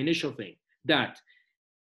back to my initial thing, that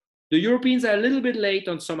the Europeans are a little bit late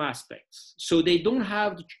on some aspects, so they don't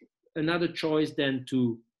have another choice than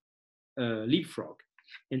to leapfrog.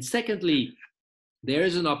 And secondly, there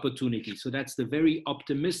is an opportunity. So that's the very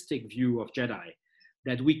optimistic view of JEDI,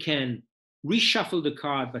 that we can reshuffle the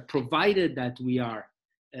card, but provided that we are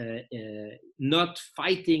not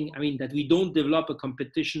fighting, I mean, that we don't develop a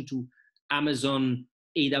competition to Amazon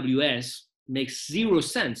AWS, makes 0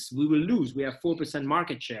 sense. We will lose. We have 4%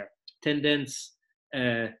 market share, tendency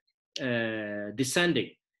descending.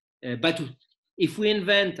 But if we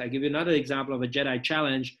invent, I give you another example of a JEDI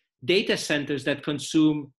challenge, data centers that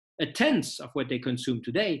consume 1/10 of what they consume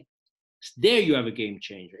today, there you have a game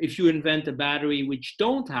changer. If you invent a battery which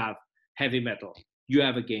don't have heavy metal, you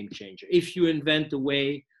have a game changer. If you invent a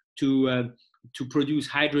way to produce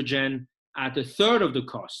hydrogen at 1/3 of the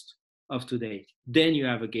cost of today, then you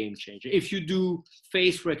have a game changer. If you do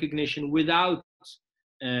face recognition without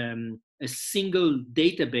a single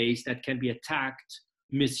database that can be attacked,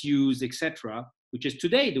 misused, etc., which is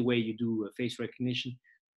today the way you do face recognition,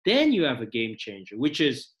 then you have a game changer, which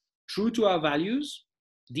is true to our values,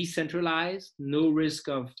 decentralized, no risk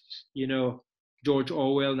of, George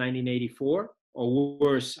Orwell, 1984, or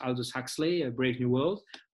worse, Aldous Huxley, A Brave New World.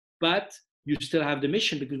 But you still have the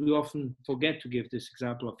mission, because we often forget to give this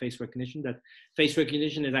example of face recognition, that face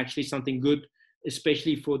recognition is actually something good,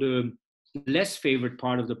 especially for the less favored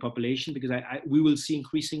part of the population, because we will see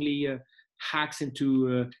increasingly hacks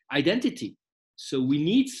into identity. So we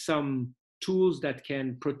need some tools that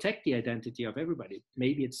can protect the identity of everybody.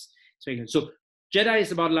 Maybe it's so JEDI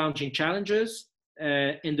is about launching challenges,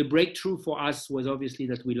 and the breakthrough for us was obviously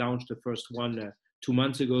that we launched the first one 2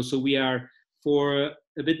 months ago. So we are, for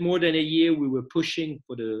a bit more than a year, we were pushing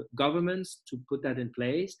for the governments to put that in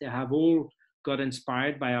place. They have all got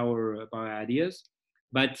inspired by our ideas,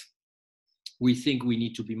 but we think we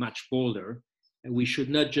need to be much bolder, and we should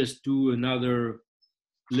not just do another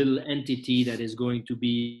little entity that is going to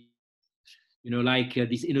be, like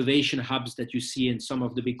these innovation hubs that you see in some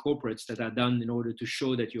of the big corporates that are done in order to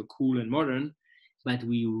show that you're cool and modern, but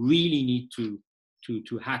we really need to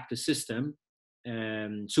hack the system.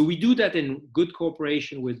 So we do that in good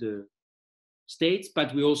cooperation with the states,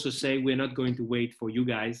 but we also say we're not going to wait for you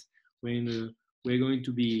guys. We're going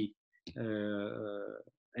to be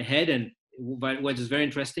ahead. And what is very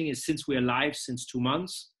interesting is, since we're live since 2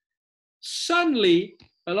 months, suddenly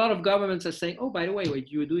a lot of governments are saying, oh, by the way,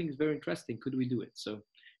 what you're doing is very interesting. Could we do it? So,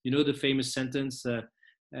 the famous sentence, how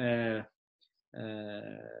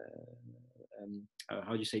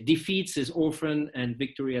do you say, defeats is orphan and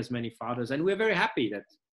victory has many fathers. And we're very happy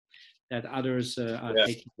that others are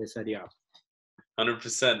taking this idea up.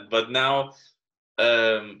 100%. But now,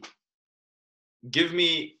 give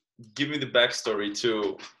me the backstory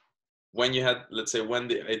to when you had, let's say, when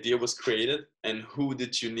the idea was created, and who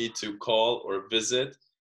did you need to call or visit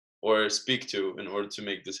or speak to in order to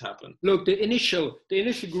make this happen? Look, the initial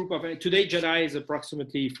group of, today JEDI is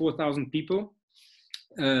approximately 4,000 people.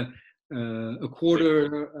 A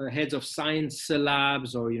quarter heads of science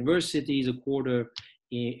labs or universities, a quarter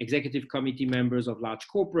executive committee members of large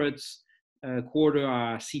corporates, a quarter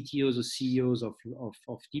are CTOs or CEOs of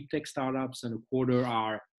deep tech startups, and a quarter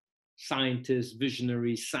are scientists,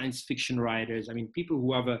 visionaries, science fiction writers. I mean, people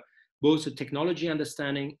who have both a technology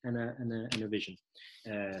understanding and a vision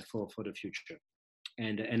for the future,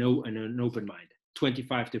 and an open mind.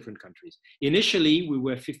 25 different countries. Initially, we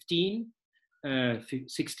were 16,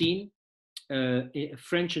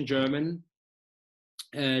 French and German,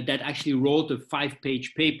 that actually wrote a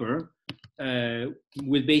 5-page paper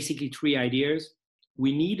with basically 3 ideas.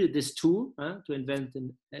 We needed this tool to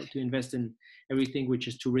invest in everything which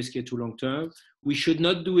is too risky or too long term. We should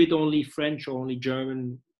not do it only French or only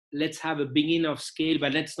German. Let's have a beginning of scale,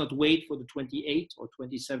 but let's not wait for the 28 or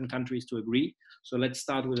 27 countries to agree. So let's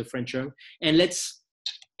start with the French German, and let's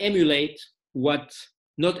emulate what,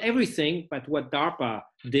 not everything, but what DARPA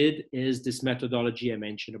did is this methodology I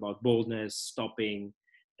mentioned about boldness, stopping,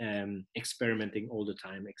 experimenting all the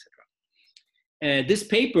time, etc. This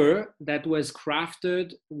paper that was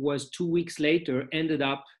crafted was 2 weeks later ended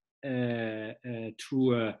up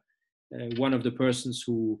through one of the persons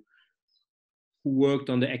who worked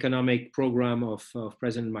on the economic program of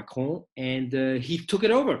President Macron, and he took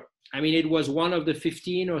it over. I mean, it was one of the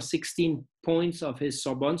 15 or 16 points of his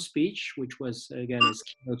Sorbonne speech, which was, again, his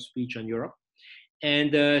keynote speech on Europe.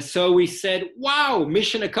 And so we said, wow,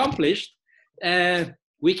 mission accomplished.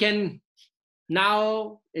 We can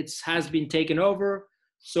now, it has been taken over.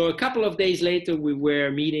 So a couple of days later, we were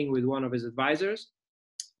meeting with one of his advisors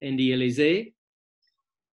in the Élysée.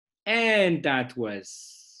 And that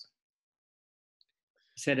was,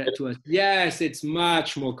 he said to us, yes, it's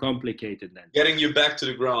much more complicated than getting you back to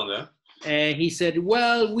the ground, yeah? And he said,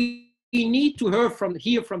 well, we need to hear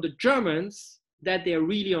from the Germans that they're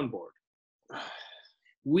really on board.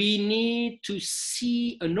 We need to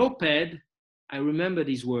see an op-ed, I remember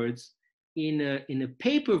these words, in a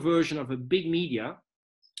paper version of a big media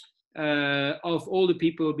of all the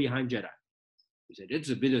people behind JEDI. He said, it's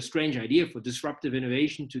a bit of a strange idea for disruptive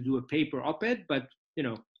innovation to do a paper op-ed, but, you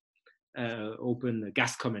know, open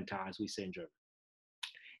Gastkommentar, as we say in German.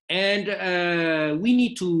 And we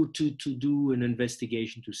need to do an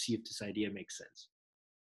investigation to see if this idea makes sense.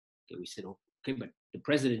 Okay, we said, okay, but the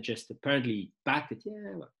president just apparently backed it.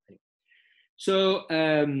 Yeah, well, anyway. So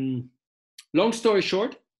long story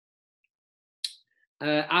short,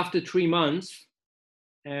 after 3 months,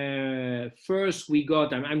 first we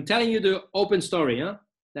got, I'm telling you the open story, huh?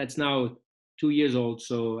 That's now 2 years old.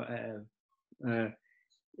 So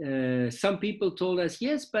some people told us,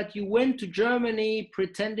 yes, but you went to Germany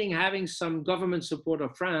pretending having some government support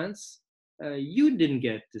of France. You didn't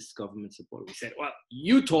get this government support. We said, well,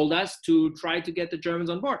 you told us to try to get the Germans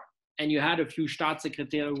on board. And you had a few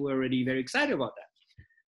Staatssekretäre who were already very excited about that.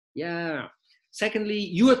 Yeah. Secondly,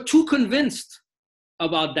 you are too convinced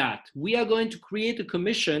about that. We are going to create a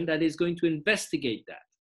commission that is going to investigate that.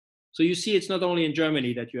 So you see, it's not only in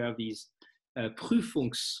Germany that you have these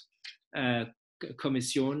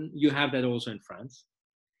Prüfungskommission, you have that also in France.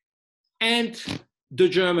 And the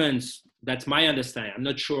Germans, that's my understanding, I'm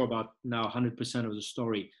not sure about now 100% of the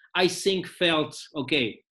story, I think felt,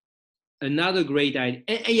 okay, another great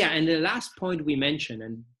idea. And the last point we mentioned,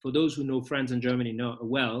 and for those who know France and Germany know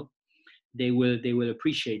well, they will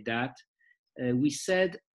appreciate that. We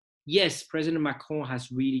said, yes, President Macron has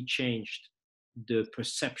really changed the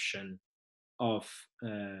perception of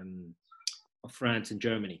France and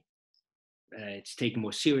Germany. It's taken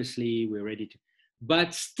more seriously, we're ready to,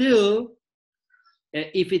 but still,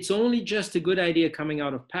 if it's only just a good idea coming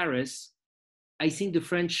out of Paris, I think the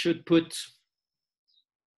French should put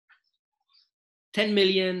 10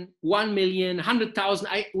 million, 1 million, 100,000.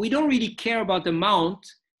 We don't really care about the amount,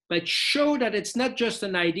 but show that it's not just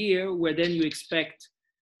an idea where then you expect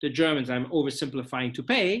the Germans, I'm oversimplifying, to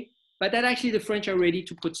pay, but that actually the French are ready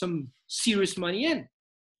to put some serious money in.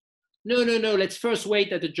 No, let's first wait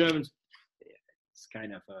that the Germans, it's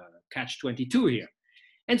kind of a catch-22 here.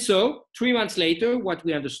 And so 3 months later, what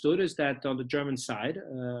we understood is that on the German side,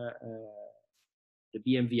 the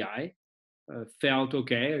BMVI felt,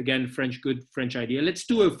 okay, again, good French idea. Let's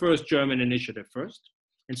do a first German initiative first.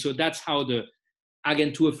 And so that's how the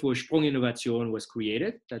Agentur für Sprunginnovation was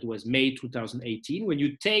created. That was May 2018. When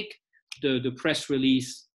you take the press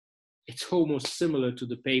release, it's almost similar to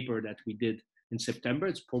the paper that we did in September.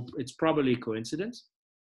 It's probably a coincidence.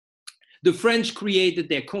 The French created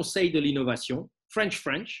their Conseil de l'Innovation,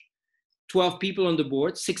 French, 12 people on the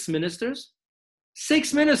board, 6 ministers.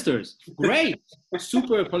 6 ministers, great,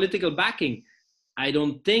 super political backing. We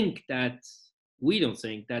don't think that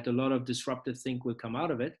a lot of disruptive things will come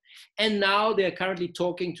out of it. And now they're currently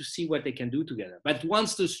talking to see what they can do together. But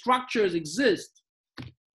once the structures exist,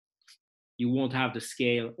 you won't have the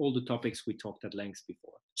scale, all the topics we talked at length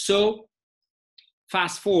before. So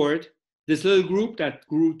fast forward, this little group that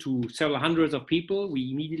grew to several hundreds of people,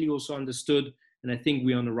 we immediately also understood, and I think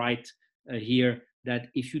we're on the right here, that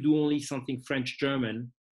if you do only something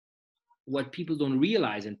French-German, what people don't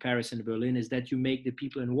realize in Paris and Berlin is that you make the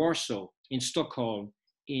people in Warsaw, in Stockholm,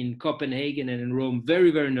 in Copenhagen, and in Rome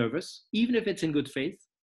very, very nervous, even if it's in good faith.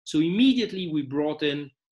 So immediately we brought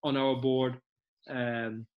in on our board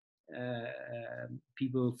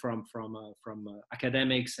people from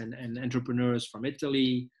academics and entrepreneurs from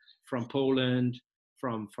Italy, from Poland,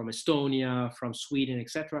 from Estonia, from Sweden,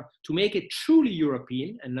 etc., to make it truly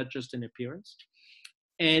European and not just an appearance.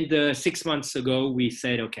 And 6 months ago, we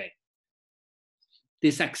said, okay,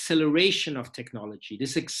 this acceleration of technology,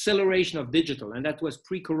 this acceleration of digital, and that was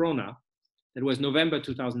pre-corona, That was November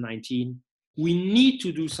 2019. We need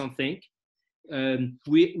to do something.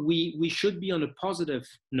 We should be on a positive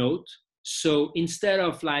note. So instead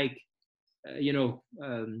of like,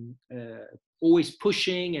 always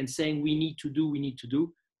pushing and saying we need to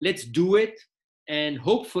do, let's do it. And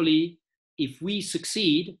hopefully, if we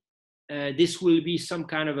succeed, this will be some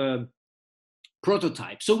kind of a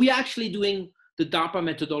prototype. So we are actually doing the DARPA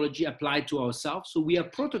methodology applied to ourselves. So we are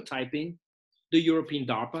prototyping the European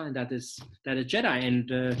DARPA, and that is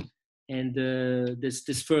JEDI. And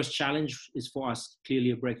this first challenge is for us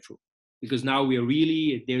clearly a breakthrough, because now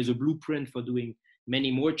there's a blueprint for doing many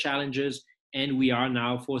more challenges, and we are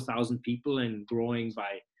now 4,000 people and growing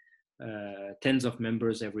by tens of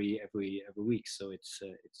members every week. So it's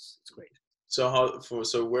great.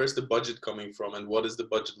 So where's the budget coming from, and what is the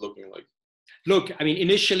budget looking like? Look, I mean,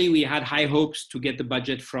 initially we had high hopes to get the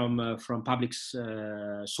budget from public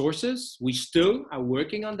sources. We still are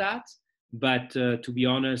working on that, but to be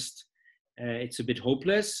honest, it's a bit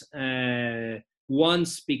hopeless. For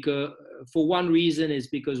one reason is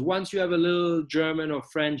because once you have a little German or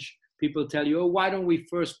French, people tell you, oh, why don't we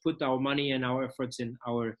first put our money and our efforts in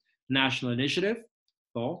our national initiative?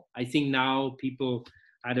 Well, I think now people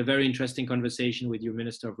had a very interesting conversation with your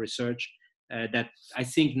Minister of Research that I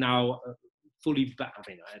think now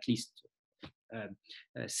at least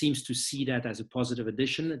seems to see that as a positive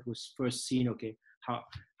addition. It was first seen, okay,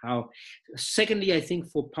 how. Secondly, I think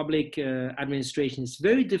for public administration, it's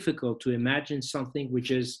very difficult to imagine something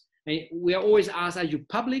which is, we are always asked, are you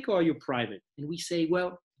public or are you private? And we say,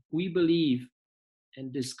 well, we believe,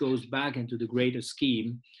 and this goes back into the greater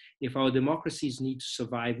scheme, if our democracies need to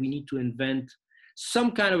survive, we need to invent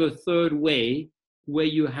some kind of a third way where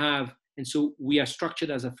you have, and so we are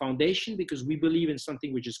structured as a foundation because we believe in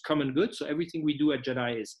something which is common good. So everything we do at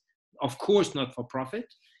JEDI is, of course, not for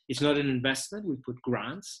profit. It's not an investment. We put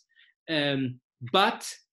grants,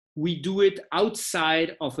 but we do it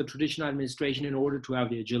outside of a traditional administration in order to have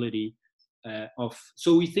the agility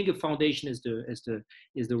So we think a foundation is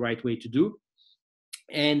the right way to do,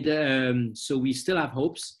 and so we still have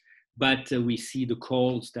hopes, but we see the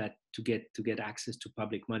calls that to get access to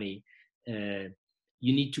public money.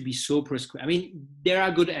 You need to be so prescribed. I mean, there are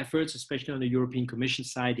good efforts, especially on the European Commission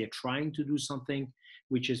side. They're trying to do something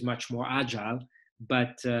which is much more agile,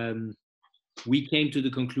 but we came to the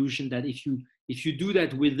conclusion that if you do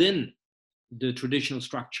that within the traditional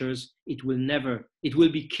structures, it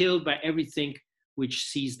will be killed by everything which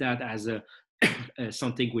sees that as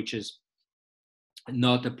something which is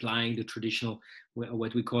not applying the traditional,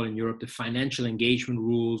 what we call in Europe, the financial engagement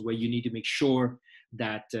rules, where you need to make sure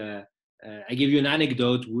that, I give you an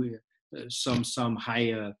anecdote, some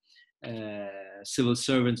high civil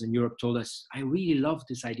servants in Europe told us, I really love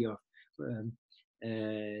this idea of,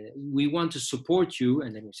 we want to support you.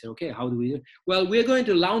 And then we said, okay, how do we do it? Well, we're going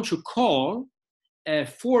to launch a call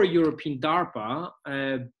for European DARPA.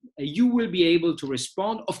 You will be able to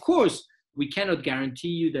respond. Of course, we cannot guarantee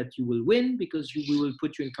you that you will win because we will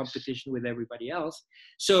put you in competition with everybody else.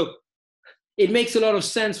 So it makes a lot of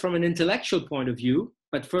sense from an intellectual point of view.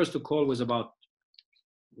 But first, the call was about,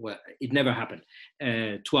 well, it never happened,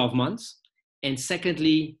 12 months. And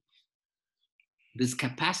secondly, this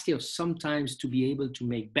capacity of sometimes to be able to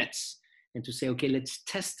make bets and to say, okay, let's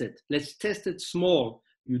test it. Let's test it small.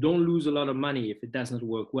 You don't lose a lot of money if it does not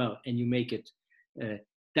work well, and you make it.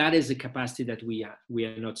 That is a capacity that we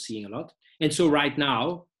are not seeing a lot. And so right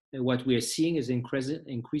now, what we are seeing is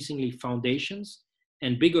increasingly foundations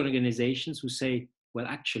and big organizations who say, well,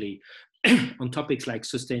 actually, on topics like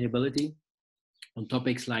sustainability, on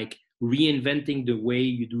topics like reinventing the way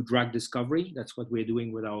you do drug discovery. That's what we're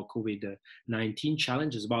doing with our COVID-19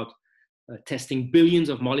 challenge. It's about testing billions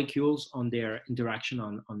of molecules on their interaction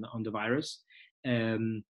on the virus.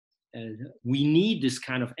 We need this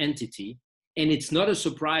kind of entity. And it's not a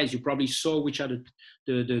surprise. You probably saw which are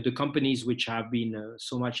the companies which have been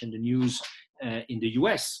so much in the news in the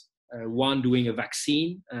US. One doing a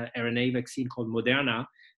vaccine, RNA vaccine called Moderna,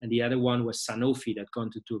 and the other one was Sanofi that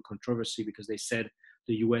got into a controversy because they said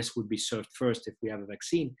the US would be served first if we have a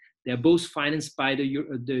vaccine. They're both financed by the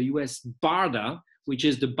US BARDA, which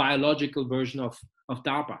is the biological version of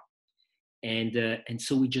DARPA. And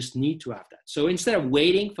so we just need to have that. So instead of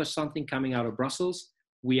waiting for something coming out of Brussels,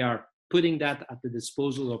 we are putting that at the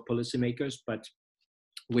disposal of policymakers, but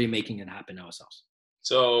we're making it happen ourselves.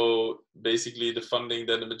 So basically the funding,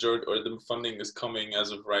 then the funding is coming as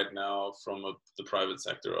of right now from the private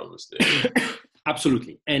sector, obviously.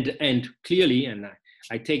 Absolutely. And clearly, and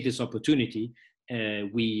I take this opportunity,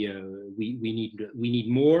 we need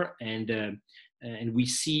more, and we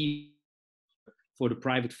see for the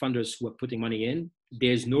private funders who are putting money in.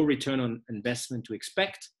 There's no return on investment to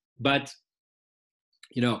expect, but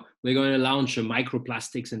we're going to launch a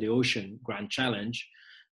microplastics in the ocean grand challenge.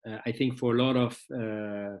 I think for a lot of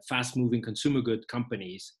fast-moving consumer good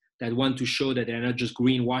companies that want to show that they're not just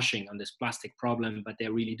greenwashing on this plastic problem, but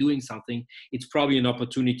they're really doing something, it's probably an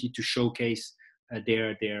opportunity to showcase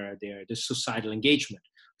their societal engagement.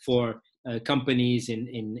 For companies and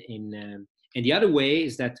the other way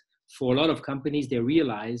is that for a lot of companies, they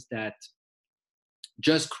realize that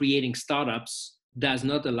just creating startups does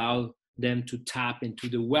not allow them to tap into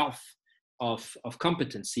the wealth of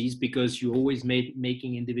competencies, because you're always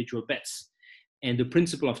making individual bets. And the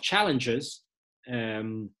principle of challenges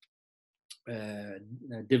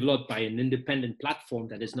developed by an independent platform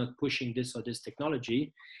that is not pushing this or this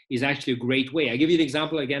technology is actually a great way. I give you an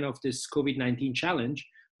example again of this COVID-19 challenge.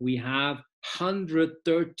 We have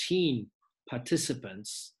 113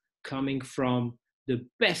 participants coming from the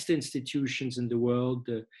best institutions in the world,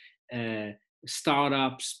 the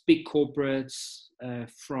startups, big corporates,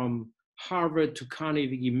 from Harvard to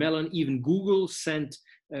Carnegie Mellon. Even Google sent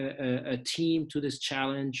a team to this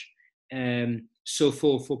challenge. So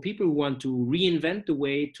for people who want to reinvent the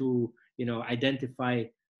way to identify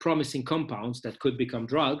promising compounds that could become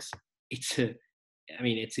drugs, it's a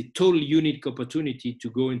total unique opportunity to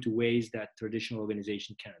go into ways that traditional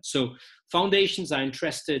organizations can't. So foundations are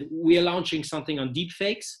interested. We are launching something on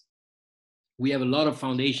deepfakes. We have a lot of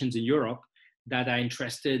foundations in Europe that are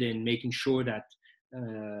interested in making sure that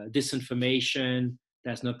disinformation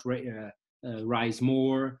does not rise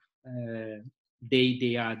more.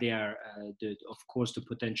 They are of course the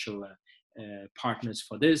potential partners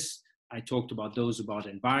for this. I talked about those about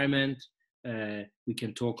environment. We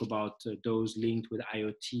can talk about those linked with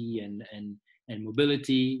IoT and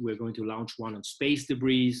mobility. We're going to launch one on space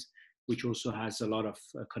debris, which also has a lot of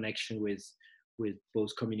connection with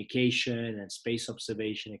both communication and space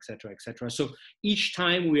observation, et cetera. So each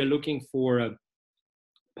time we are looking for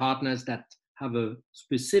partners that have a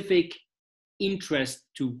specific interest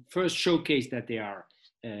to first showcase that they are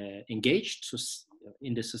engaged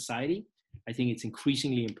in the society. I think it's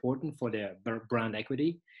increasingly important for their brand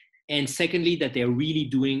equity. And secondly, that they're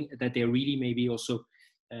really maybe also,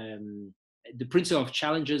 the principle of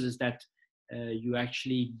challenges is that you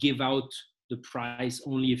actually give out the prize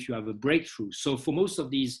only if you have a breakthrough. So for most of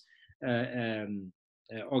these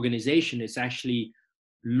organizations, it's actually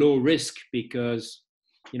low risk, because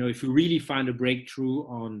if you really find a breakthrough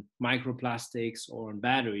on microplastics or on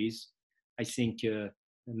batteries, I think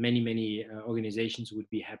many organizations would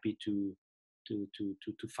be happy to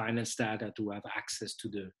finance that, or to have access to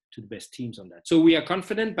the best teams on that. So we are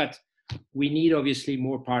confident, but we need obviously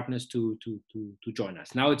more partners to join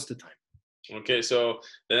us. Now it's the time. Okay, so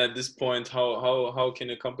then at this point, how can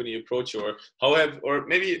a company approach you, or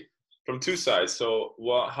maybe from two sides? So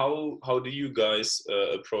how do you guys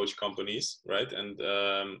approach companies, right? And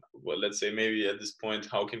let's say maybe at this point,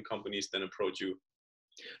 how can companies then approach you?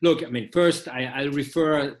 Look, first I'll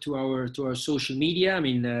refer to our social media.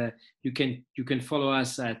 You can follow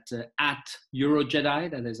us at EuroJedi.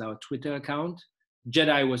 That is our Twitter account.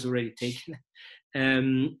 Jedi was already taken,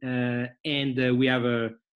 and we have a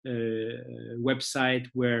website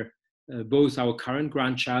where both our current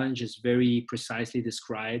grand challenge is very precisely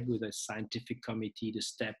described with a scientific committee, the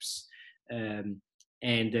steps,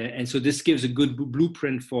 and so this gives a good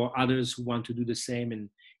blueprint for others who want to do the same in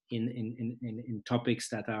topics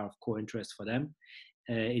that are of core interest for them.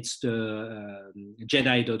 It's the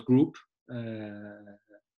jedi.group.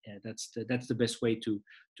 That's the best way to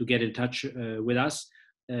get in touch with us.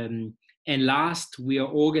 And last, we are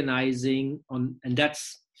organizing on, and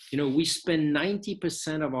that's, we spend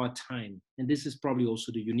 90% of our time, and this is probably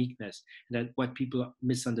also the uniqueness, that what people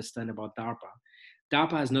misunderstand about DARPA.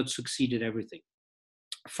 DARPA has not succeeded everything.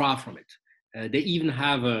 Far from it. They even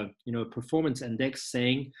have a performance index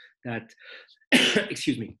saying that,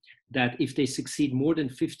 excuse me, that if they succeed more than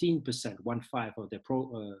 15%, 1/5 of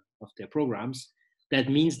their programs, that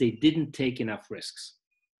means they didn't take enough risks.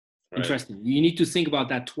 Right. Interesting. You need to think about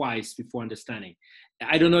that twice before understanding.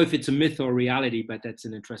 I don't know if it's a myth or reality, but that's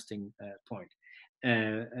an interesting point.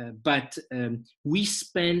 But we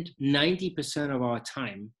spend 90% of our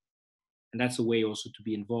time, and that's a way also to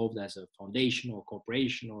be involved as a foundation or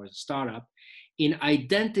corporation or as a startup, in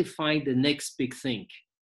identifying the next big thing.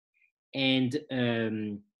 And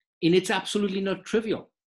it's absolutely not trivial.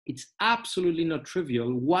 It's absolutely not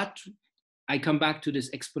trivial. What I come back to this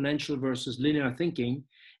exponential versus linear thinking.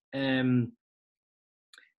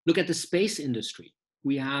 Look at the space industry.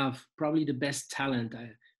 We have probably the best talent.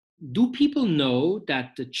 Do people know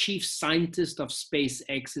that the chief scientist of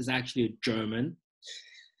SpaceX is actually a German?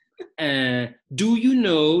 Do you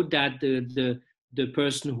know that the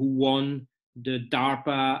person who won the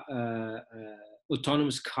DARPA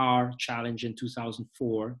autonomous car challenge in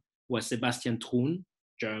 2004 was Sebastian Thrun,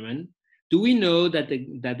 German? Do we know that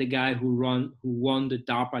the guy who won the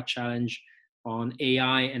DARPA challenge on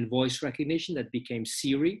AI and voice recognition that became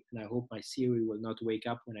Siri, and I hope my Siri will not wake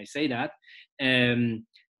up when I say that,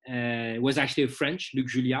 was actually a French, Luc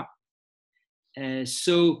Julia.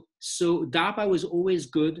 So DARPA was always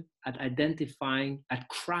good at identifying, at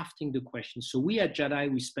crafting the questions. So we at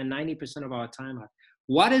JEDI, we spend 90% of our time at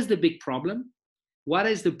what is the big problem? What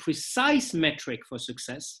is the precise metric for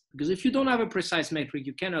success? Because if you don't have a precise metric,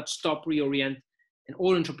 you cannot stop, reorient. And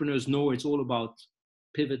all entrepreneurs know it's all about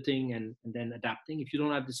pivoting and then adapting if you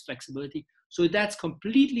don't have this flexibility. So that's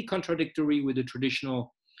completely contradictory with the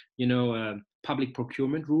traditional, public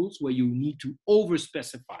procurement rules where you need to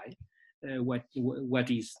over-specify what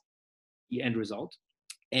is the end result.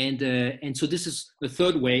 And so this is the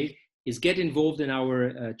third way, is get involved in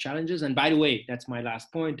our challenges. And by the way, that's my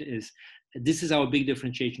last point, is this is our big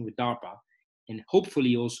differentiation with DARPA, and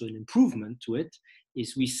hopefully also an improvement to it,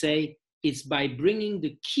 is we say it's by bringing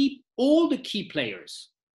all the key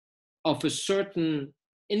players of a certain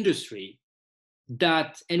industry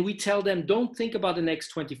and we tell them, don't think about the next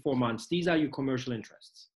 24 months. These are your commercial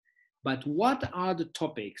interests. But what are the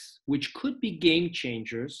topics which could be game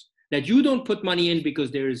changers that you don't put money in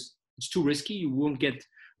because it's too risky, you won't get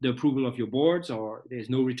the approval of your boards, or there's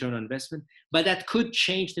no return on investment, but that could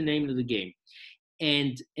change the name of the game.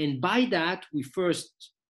 And by that, we first,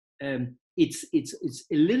 it's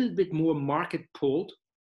a little bit more market pulled.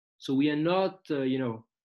 So we are not,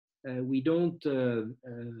 we don't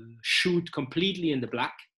shoot completely in the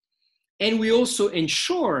black. And we also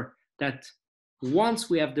ensure that once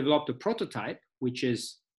we have developed a prototype, which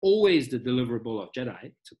is always the deliverable of JEDI,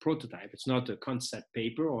 it's a prototype, it's not a concept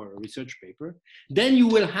paper or a research paper, then you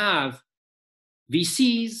will have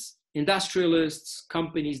VCs, industrialists,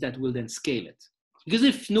 companies that will then scale it. Because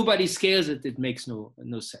if nobody scales it, it makes no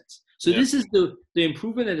sense. So This is the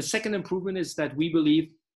improvement. And the second improvement is that we believe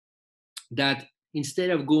that instead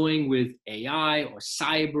of going with AI or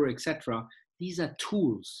cyber, etc., these are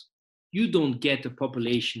tools. You don't get a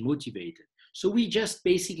population motivated. So we just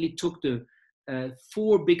basically took the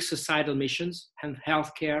 4 big societal missions: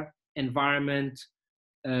 healthcare, environment,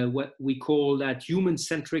 what we call that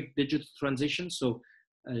human-centric digital transition. So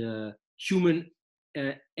human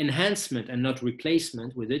enhancement and not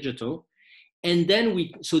replacement with digital. And then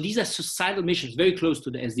so these are societal missions, very close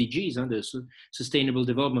to the SDGs, the Sustainable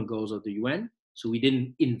Development Goals of the UN. So we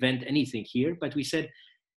didn't invent anything here, but we said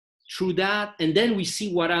through that, and then we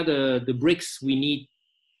see what are the bricks we need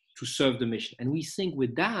to serve the mission. And we think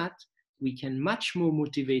with that, we can much more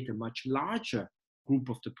motivate a much larger group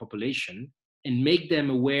of the population and make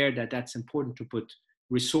them aware that that's important to put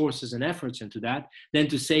resources and efforts into that, than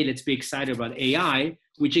to say, let's be excited about AI,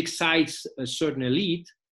 which excites a certain elite,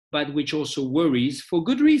 but which also worries, for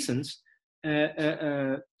good reasons,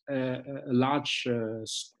 a large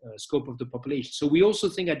scope of the population. So we also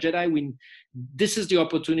think at JEDI, this is the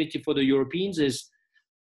opportunity for the Europeans, is,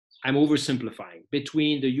 I'm oversimplifying,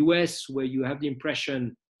 between the US, where you have the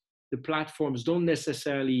impression the platforms don't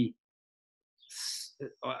necessarily,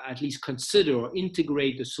 or at least consider or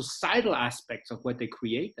integrate the societal aspects of what they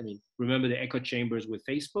create. I mean, remember the echo chambers with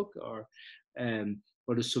Facebook, or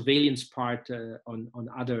the surveillance part on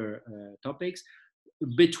other topics.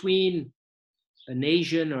 Between an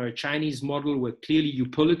Asian or a Chinese model where clearly you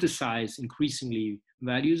politicize increasingly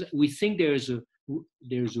values, we think there's a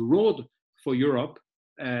road for Europe,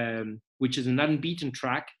 which is an unbeaten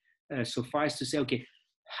track, so far as to say, okay,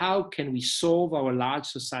 how can we solve our large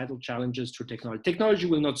societal challenges through technology? Technology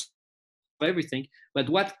will not solve everything, but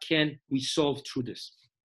what can we solve through this?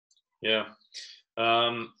 Yeah.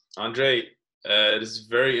 Andre, it is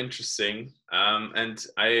very interesting. And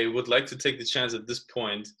I would like to take the chance at this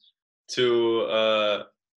point to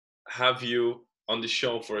have you on the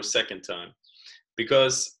show for a second time.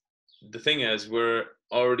 Because the thing is, we're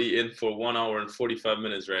already in for 1 hour and 45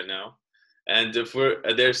 minutes right now. And if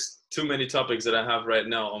there's too many topics that I have right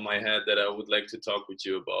now on my head that I would like to talk with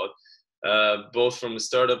you about, both from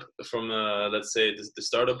let's say the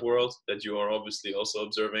startup world that you are obviously also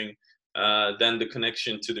observing, then the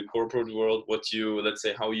connection to the corporate world,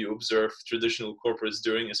 how you observe traditional corporates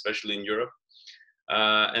doing, especially in Europe,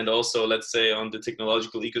 and also, let's say, on the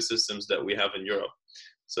technological ecosystems that we have in Europe.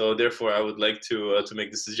 So therefore, I would like to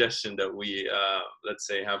make the suggestion that we, let's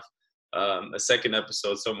say, have a second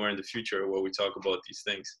episode somewhere in the future where we talk about these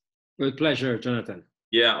things. With pleasure, Jonathan.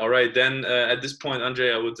 Yeah, all right. Then at this point,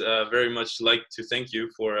 Andre, I would very much like to thank you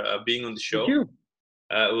for being on the show. Thank you.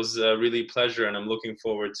 It was really a pleasure, and I'm looking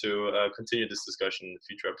forward to continue this discussion in the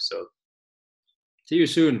future episode. See you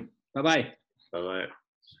soon. Bye-bye. Bye-bye.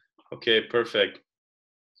 Okay, perfect.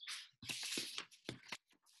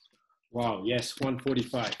 Wow, yes,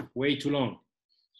 1:45. Way too long.